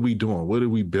 What are we doing? What are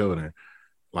we building?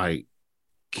 Like,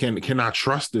 can I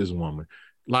trust this woman?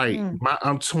 Like,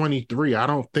 I'm 23. I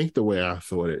don't think the way I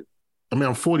thought it. I mean,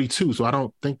 I'm 42, so I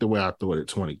don't think the way I thought at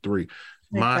 23.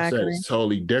 Exactly. Mindset is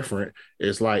totally different.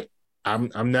 It's like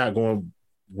I'm not going to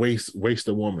waste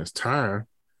a woman's time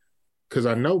because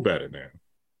I know better now.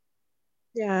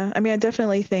 Yeah, I mean, I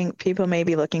definitely think people may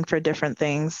be looking for different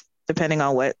things depending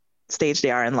on what stage they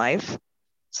are in life.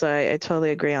 So I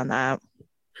totally agree on that.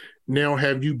 Now,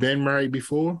 have you been married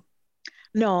before?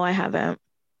 No, I haven't.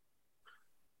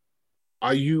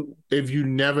 If you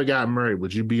never got married,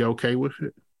 would you be okay with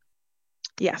it?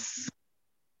 Yes.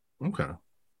 Okay.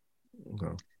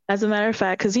 As a matter of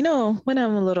fact, because, when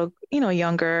I'm a little,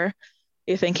 younger,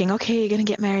 you're thinking, okay, you're going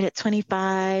to get married at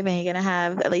 25 and you're going to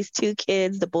have at least 2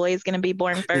 kids. The boy is going to be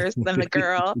born first, then the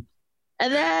girl.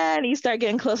 And then you start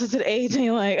getting closer to the age and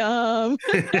you're like,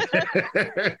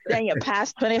 then you're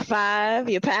past 25,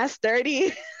 you're past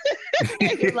 30.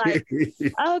 And you're like,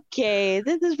 okay,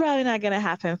 this is probably not going to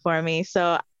happen for me.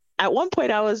 So at one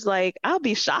point I was like, I'll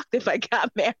be shocked if I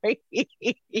got married. You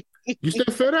still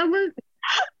feel that way?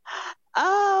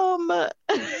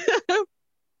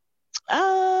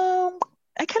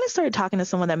 I kind of started talking to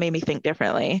someone that made me think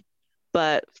differently.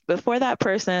 But before that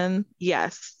person,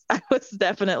 yes, I was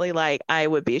definitely like, I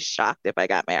would be shocked if I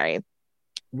got married.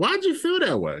 Why'd you feel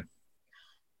that way?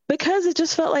 Because it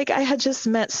just felt like I had just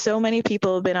met so many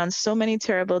people, been on so many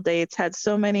terrible dates, had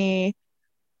so many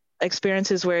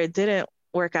experiences where it didn't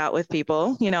work out with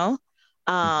people,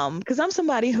 because I'm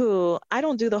somebody who I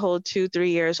don't do the whole 2-3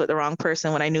 years with the wrong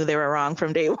person when I knew they were wrong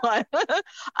from day one.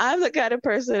 I'm the kind of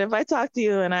person, if I talk to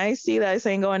you and I see that this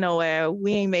ain't going nowhere,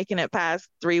 we ain't making it past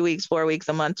 3 weeks, 4 weeks,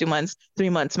 a month, 2 months, 3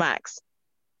 months max.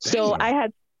 Damn. So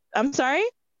I'm sorry?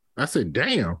 I said,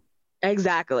 damn.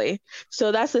 Exactly.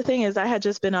 So that's the thing is I had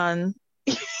just been on,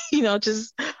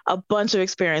 just a bunch of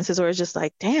experiences where it's just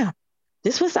like, damn,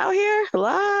 this was out here a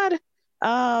lot.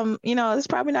 It's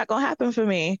probably not going to happen for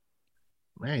me.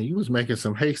 Man, you was making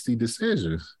some hasty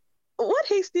decisions. What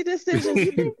hasty decisions?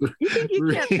 You think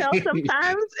you can't tell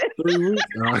sometimes? 3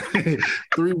 weeks.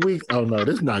 3 weeks. Oh no,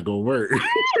 this not gonna work.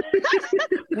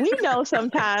 We know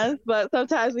sometimes, but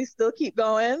sometimes we still keep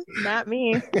going. Not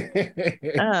me.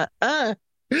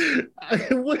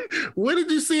 What did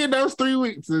you see in those 3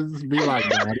 weeks? Just be like,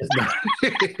 nah,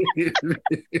 it's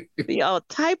not. All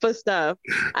type of stuff.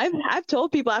 I've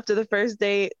told people after the first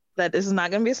date that this is not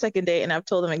going to be a second date, and I've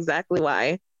told them exactly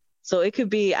why. So it could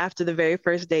be after the very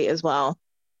first date as well.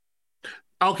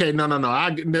 Okay, no.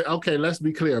 Okay, let's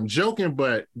be clear. I'm joking,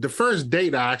 but the first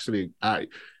date, I think after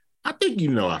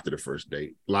the first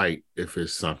date, like if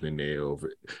it's something there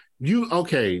over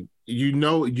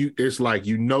it's like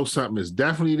something is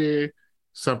definitely there,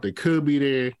 something could be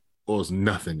there, or it's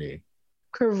nothing there.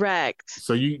 Correct.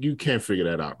 So you can't figure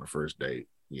that out on the first date.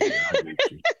 Yeah, I agree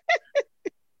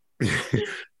with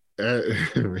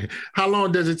you. How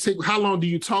long does it take? How long do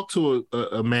you talk to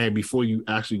a man before you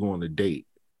actually go on a date?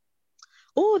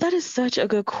 Oh, that is such a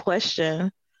good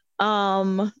question.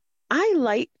 I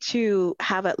like to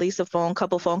have at least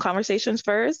couple phone conversations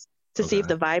first to see if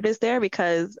the vibe is there,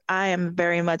 because I am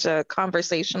very much a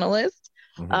conversationalist,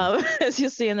 as you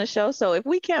see in the show. So if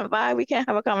we can't vibe, we can't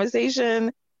have a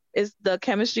conversation, is the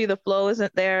chemistry, the flow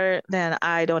isn't there, then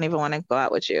I don't even want to go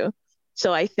out with you.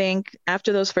 So I think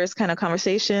after those first kind of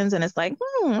conversations and it's like,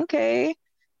 okay,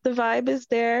 the vibe is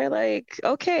there, like,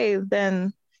 okay,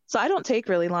 then. So I don't take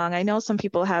really long. I know some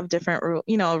people have different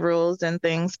rules and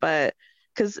things, but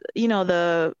because,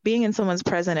 the being in someone's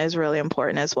present is really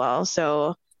important as well.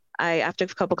 So after a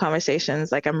couple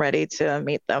conversations, like I'm ready to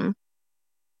meet them.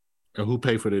 And who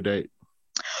paid for the date?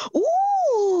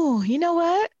 Ooh, you know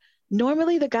what?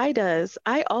 Normally the guy does.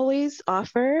 I always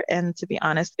offer, and to be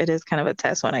honest, it is kind of a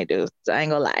test when I do, so I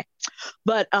ain't gonna lie.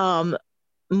 But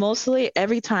mostly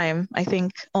every time, I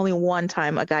think only one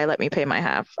time a guy let me pay my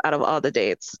half out of all the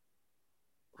dates.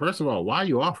 First of all, why are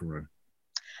you offering?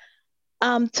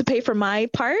 To pay for my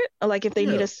part, like if they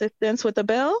need assistance with the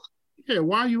bill. Yeah,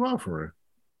 why are you offering?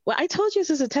 Well, I told you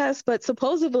this is a test, but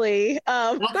supposedly.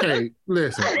 Okay,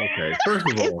 listen. Okay, first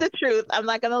of all, it's the truth. I'm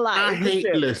not gonna lie.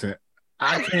 Listen,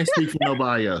 I can't speak for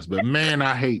nobody else, but man,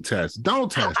 I hate tests.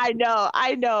 Don't test me.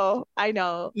 I know.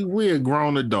 We're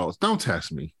grown adults. Don't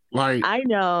test me. Like I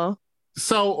know.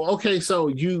 So okay,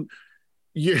 so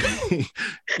you're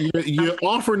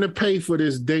offering to pay for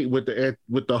this date with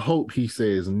the hope he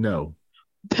says no.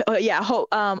 Yeah,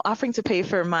 offering to pay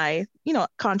for my,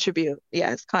 contribute.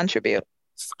 Yes, contribute.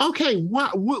 Okay,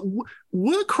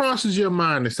 what crosses your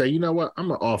mind to say, you know what, I'm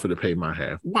gonna offer to pay my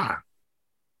half? Why?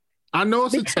 I know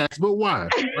it's a test, but why?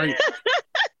 Like,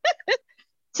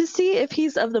 to see if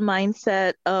he's of the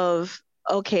mindset of,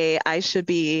 okay, I should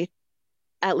be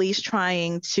at least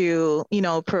trying to,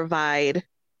 provide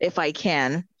if I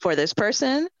can for this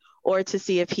person, or to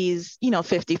see if he's,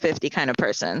 50-50 kind of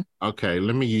person. Okay,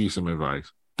 let me give you some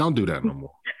advice. Don't do that no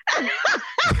more.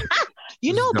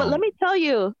 But let me tell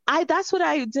you, that's what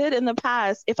I did in the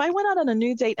past. If I went out on a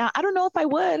new date now, I don't know if I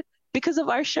would because of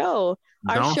our show.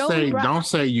 Don't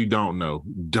say you don't know.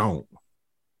 Don't.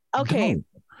 Okay. Don't.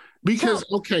 Because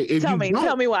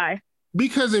tell me why.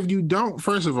 Because if you don't,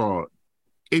 first of all,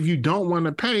 if you don't want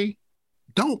to pay,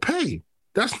 don't pay.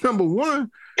 That's number one.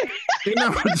 And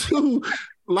number two,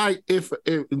 like if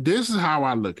this is how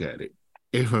I look at it.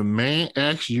 If a man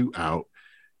asks you out,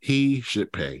 he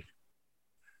should pay.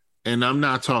 And I'm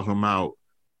not talking about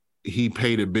he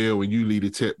paid a bill when you leave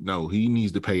a tip. No, he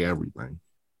needs to pay everything.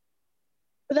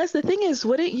 But that's the thing is,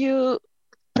 wouldn't you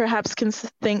perhaps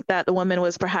think that the woman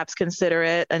was perhaps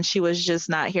considerate and she was just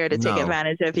not here to take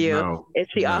advantage of you if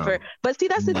she offered? But see,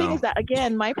 that's the thing is that,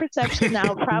 again, my perception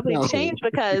now probably changed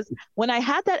because when I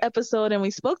had that episode and we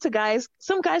spoke to guys,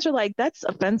 some guys were like, that's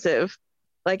offensive.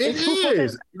 Like it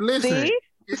is. Listen.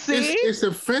 See? It's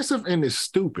offensive and it's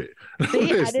stupid.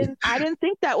 See, I didn't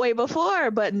think that way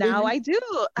before, but now I do.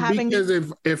 Because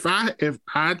if I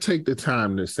take the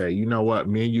time to say, you know what,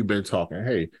 me and you've been talking,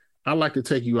 hey, I'd like to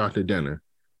take you out to dinner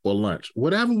or lunch,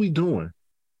 whatever we doing,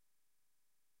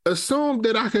 assume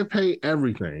that I can pay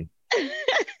everything.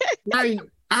 Like,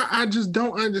 I just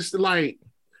don't understand. Like,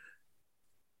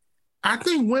 I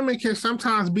think women can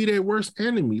sometimes be their worst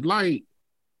enemy. Like,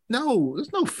 no,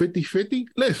 there's no 50-50.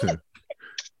 Listen.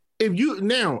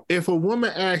 If a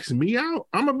woman asks me out,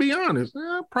 I'm gonna be honest.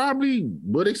 I probably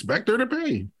would expect her to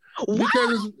pay.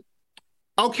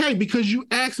 Because you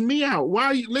asked me out. Why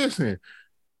are you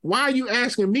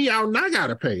asking me out and I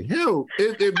gotta pay? Hell,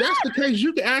 if that's the case,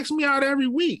 you can ask me out every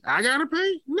week. I gotta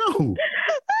pay? No.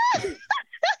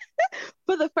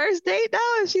 For the first date,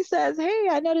 though, if she says, hey,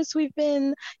 I noticed we've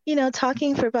been,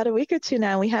 talking for about a week or two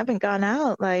now. We haven't gone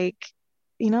out. Like,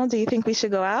 do you think we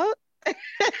should go out?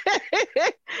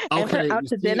 Okay, out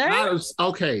to dinner. Now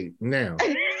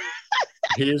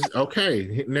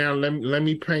now let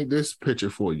me paint this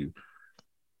picture for you.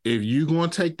 If you're gonna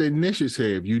take the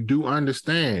initiative, you do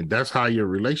understand that's how your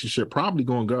relationship probably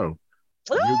gonna go.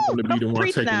 You're gonna be the one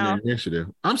taking the initiative.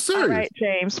 I'm serious. All right,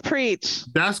 James, preach.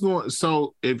 That's going.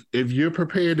 So if you're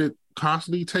prepared to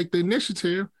constantly take the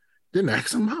initiative, then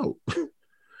ask them out.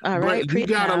 All right, but you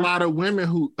got a lot of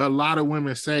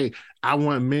women say, I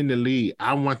want men to lead.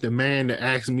 I want the man to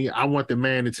ask me. I want the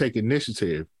man to take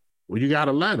initiative. Well, you got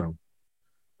to let him.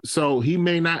 So he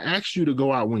may not ask you to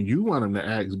go out when you want him to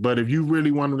ask, but if you really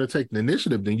want him to take the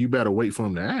initiative, then you better wait for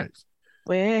him to ask.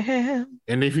 Well,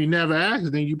 and if he never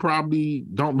asks, then you probably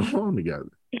don't belong together.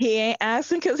 He ain't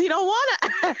asking because he don't want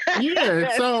to.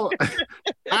 Yeah, so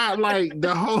I like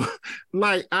the whole,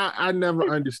 like I never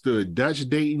understood Dutch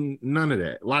dating, none of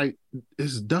that. Like,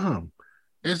 it's dumb.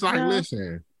 It's like,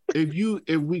 listen,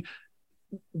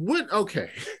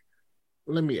 okay,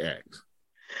 let me ask.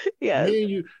 Yeah.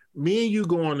 Me and you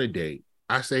go on a date.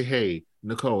 I say, hey,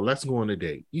 Nicole, let's go on a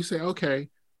date. You say, okay.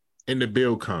 And the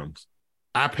bill comes.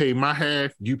 I pay my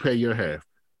half, you pay your half.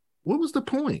 What was the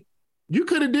point? You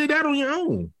could have did that on your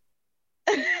own.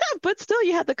 But still,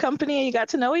 you had the company and you got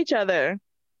to know each other.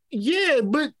 Yeah,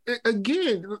 but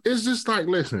again, it's just like,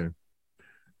 listen,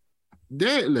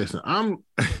 Listen,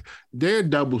 they're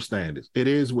double standards. It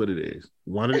is what it is.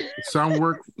 Some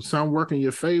work in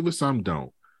your favor, some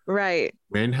don't. Right.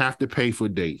 Men have to pay for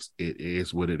dates. It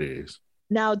is what it is.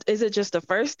 Now, is it just the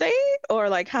first date, or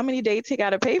like how many dates he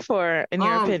got to pay for, in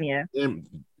your opinion?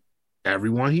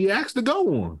 Everyone he asked to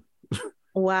go on.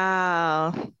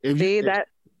 Wow. If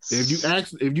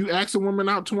you ask a woman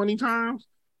out 20 times,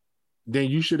 then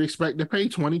you should expect to pay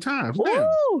 20 times.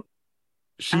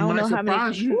 She might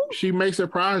surprise you. Ooh. She may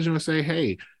surprise you and say,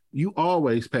 "Hey, you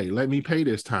always pay. Let me pay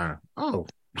this time." Oh,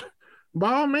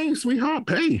 by all means, sweetheart,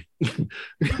 pay. Yeah,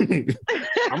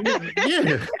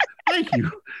 thank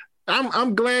you.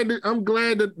 I'm glad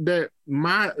that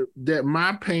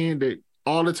my paying, that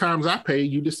all the times I pay,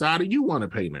 you decided you want to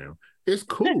pay now. It's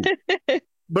cool.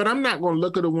 But I'm not going to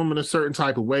look at a woman a certain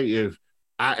type of way if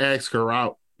I ask her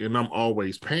out and I'm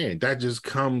always paying. That just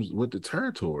comes with the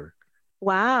territory.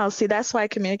 Wow. See, that's why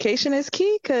communication is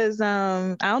key, because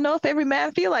I don't know if every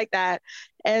man feel like that.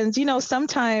 And,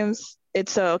 sometimes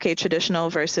it's traditional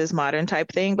versus modern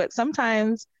type thing. But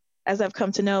sometimes, as I've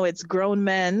come to know, it's grown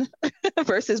men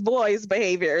versus boys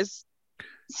behaviors.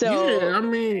 So, yeah, I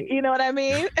mean, you know what I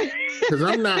mean? Because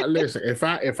I'm not, listen, if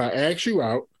I ask you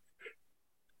out,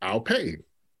 I'll pay.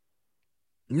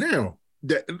 Now,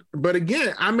 but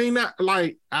again, I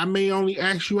may only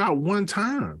ask you out one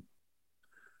time.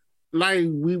 Like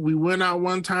we went out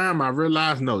one time, I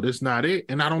realized, no, this is not it,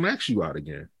 and I don't ask you out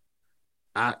again.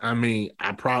 I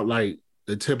probably, like,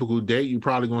 the typical date, you're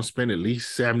probably gonna spend at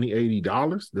least $70,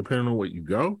 $80, depending on what you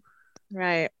go.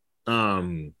 Right.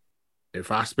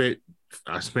 If I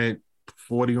spent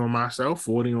 40 on myself,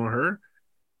 40 on her,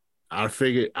 I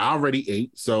figured I already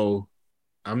ate, so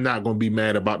I'm not going to be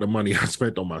mad about the money I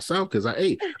spent on myself because I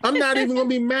ate. I'm not even going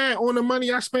to be mad on the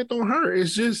money I spent on her.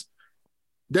 It's just,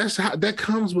 that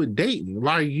comes with dating.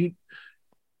 Like you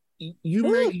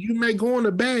may go on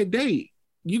a bad date.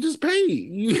 You just pay.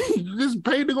 You just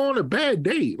pay to go on a bad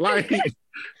date. Like,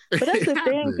 but that's the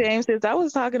thing, James, is I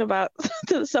was talking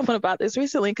to someone about this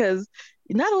recently, because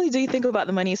not only do you think about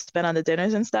the money spent on the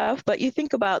dinners and stuff, but you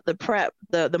think about the prep,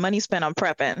 the money spent on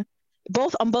prepping.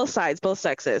 On both sides, both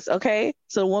sexes. Okay.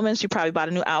 So the woman, she probably bought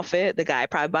a new outfit. The guy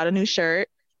probably bought a new shirt.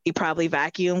 He probably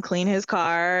vacuumed, cleaned his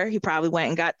car. He probably went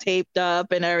and got taped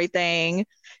up and everything.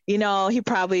 He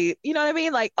probably, you know what I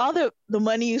mean? Like all the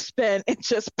money you spent in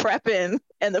just prepping,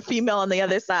 and the female on the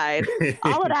other side,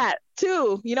 all of that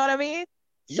too. You know what I mean?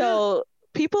 Yeah. So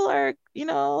people are,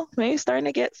 maybe starting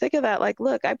to get sick of that. Like,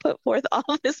 look, I put forth all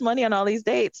of this money on all these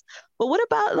dates, but what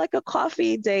about like a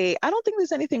coffee date? I don't think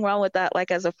there's anything wrong with that. Like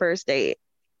as a first date,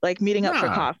 like meeting up for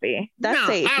coffee, that's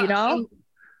safe, I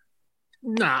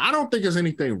don't think there's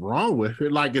anything wrong with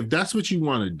it. Like if that's what you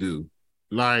want to do,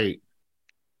 like,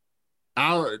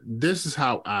 this is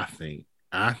how I think.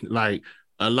 I like,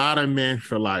 a lot of men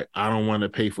feel like I don't want to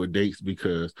pay for dates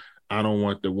because I don't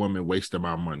want the woman wasting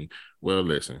my money. Well,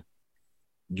 listen,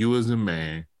 you as a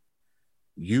man,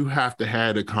 you have to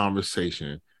have a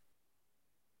conversation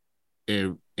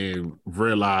and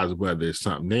realize whether it's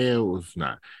something there or it's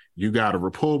not. You got a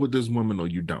rapport with this woman or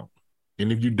you don't.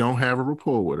 And if you don't have a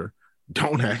rapport with her,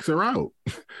 don't ask her out.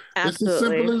 Absolutely. It's as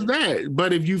simple as that.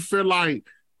 But if you feel like,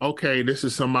 okay, this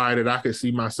is somebody that I could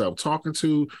see myself talking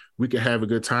to, we could have a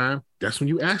good time, that's when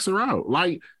you ask her out.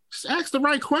 Like, just ask the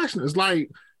right questions. Like,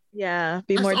 yeah,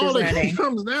 be more discerning. All it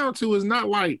comes down to is not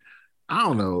like, I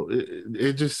don't know.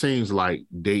 It just seems like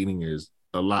dating is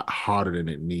a lot harder than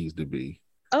it needs to be.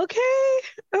 Okay.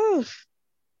 Oof.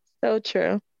 So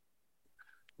true.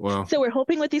 Well, so we're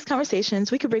hoping with these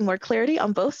conversations we could bring more clarity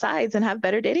on both sides and have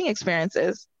better dating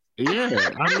experiences. Yeah,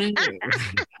 I mean,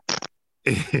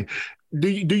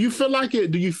 do you feel like it?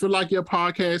 Do you feel like your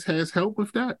podcast has helped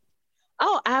with that?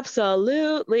 Oh,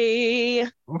 absolutely.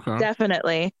 Okay.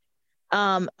 Definitely.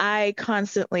 I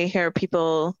constantly hear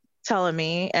people telling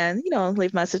me and,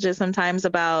 leave messages sometimes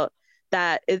about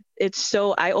that. It's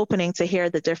so eye-opening to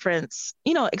hear the difference,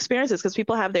 experiences, because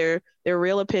people have their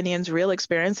real opinions, real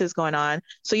experiences going on.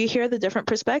 So you hear the different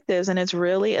perspectives and it's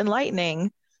really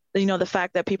enlightening, the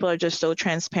fact that people are just so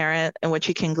transparent and what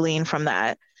you can glean from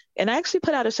that. And I actually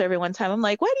put out a survey one time. I'm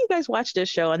like, why do you guys watch this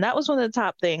show? And that was one of the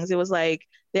top things. It was like,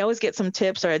 they always get some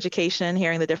tips or education,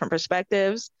 hearing the different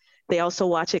perspectives. They also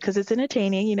watch it because it's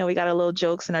entertaining. We got our little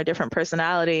jokes and our different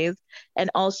personalities, and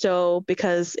also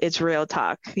because it's real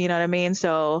talk. You know what I mean?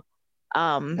 So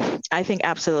I think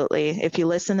absolutely, if you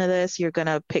listen to this, you're going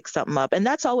to pick something up. And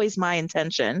that's always my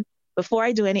intention. Before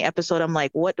I do any episode, I'm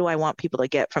like, what do I want people to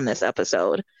get from this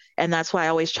episode? And that's why I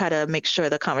always try to make sure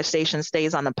the conversation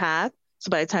stays on the path. So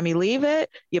by the time you leave it,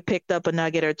 you picked up a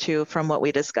nugget or two from what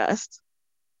we discussed.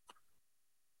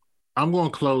 I'm going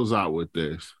to close out with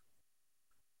this.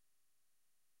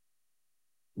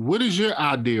 What is your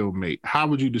ideal mate? How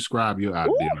would you describe your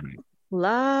ideal mate?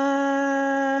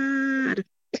 Lord.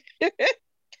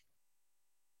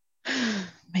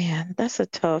 Man, that's a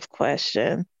tough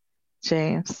question,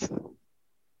 James.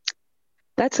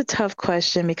 That's a tough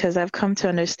question because I've come to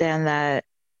understand that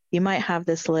you might have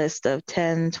this list of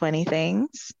 10, 20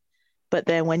 things, but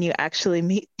then when you actually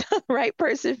meet the right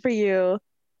person for you,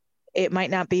 it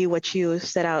might not be what you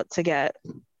set out to get.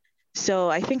 So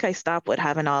I think I stopped with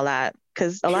having all that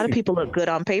because a lot of people look good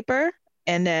on paper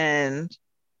and then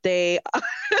they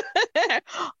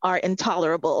are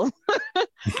intolerable.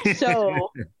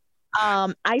 So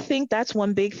I think that's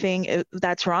one big thing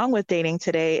that's wrong with dating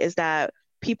today is that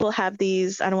people have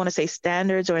these, I don't want to say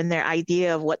standards or in their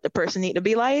idea of what the person need to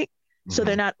be like. So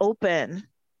they're not open.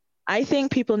 I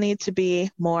think people need to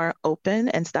be more open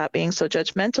and stop being so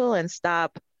judgmental and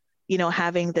stop,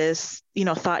 having this,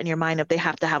 thought in your mind of they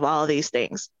have to have all these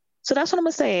things. So that's what I'm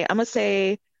going to say. I'm going to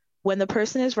say when the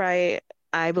person is right,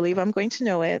 I believe I'm going to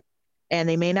know it. And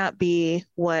they may not be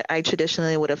what I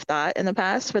traditionally would have thought in the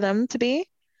past for them to be.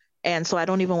 And so I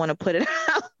don't even want to put it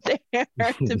out there,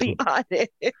 to be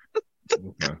honest.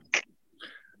 Okay.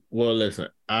 Well, listen,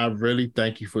 I really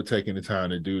thank you for taking the time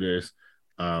to do this.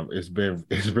 It's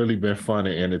really been fun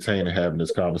and entertaining having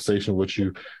this conversation with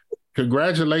you.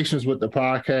 Congratulations with the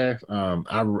podcast.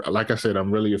 Like I said, I'm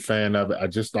really a fan of it. I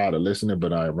just started listening,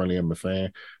 but I really am a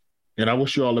fan. And I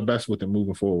wish you all the best with it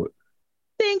moving forward.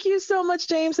 Thank you so much,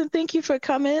 James. And thank you for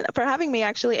having me,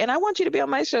 actually. And I want you to be on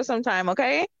my show sometime,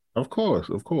 okay? Of course.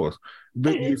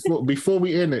 Before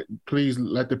we end it, please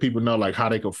let the people know like how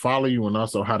they can follow you and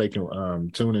also how they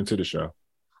can tune into the show.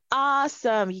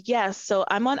 Awesome. Yes. So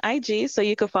I'm on IG, so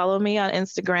you can follow me on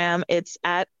Instagram. It's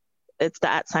the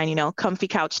 @ Comfy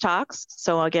Couch Talks.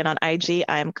 So again, on IG,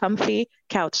 I'm Comfy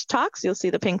Couch Talks. You'll see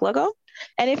the pink logo.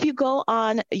 And if you go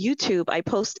on YouTube, I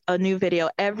post a new video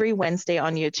every Wednesday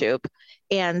on YouTube.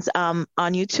 And on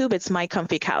YouTube, it's My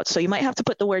Comfy Couch. So you might have to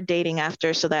put the word dating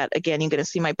after so that, again, you're going to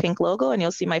see my pink logo and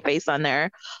you'll see my face on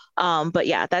there. But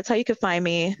yeah, that's how you can find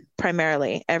me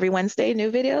primarily. Every Wednesday,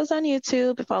 new videos on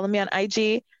YouTube. Follow me on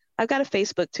IG. I've got a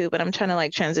Facebook too, but I'm trying to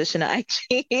transition to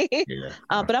IG. Yeah.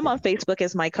 But I'm on Facebook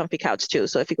as My Comfy Couch too.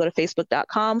 So if you go to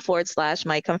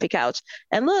facebook.com/My Comfy Couch.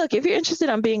 And look, if you're interested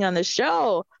in being on the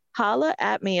show, holla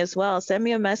at me as well. Send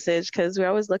me a message because we're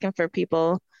always looking for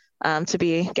people to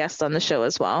be guests on the show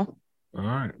as well. All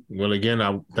right. Well, again,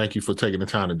 I thank you for taking the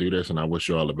time to do this, and I wish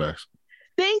you all the best.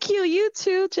 Thank you. You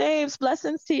too, James.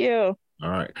 Blessings to you. All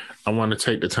right. I want to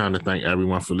take the time to thank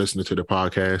everyone for listening to the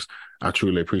podcast. I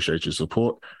truly appreciate your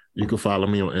support. You can follow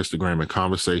me on Instagram at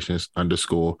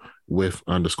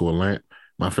conversations_with_Lant.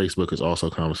 My Facebook is also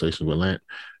Conversations with Lant.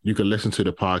 You can listen to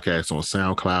the podcast on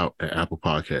SoundCloud and Apple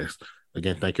Podcasts.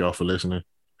 Again, thank you all for listening.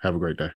 Have a great day.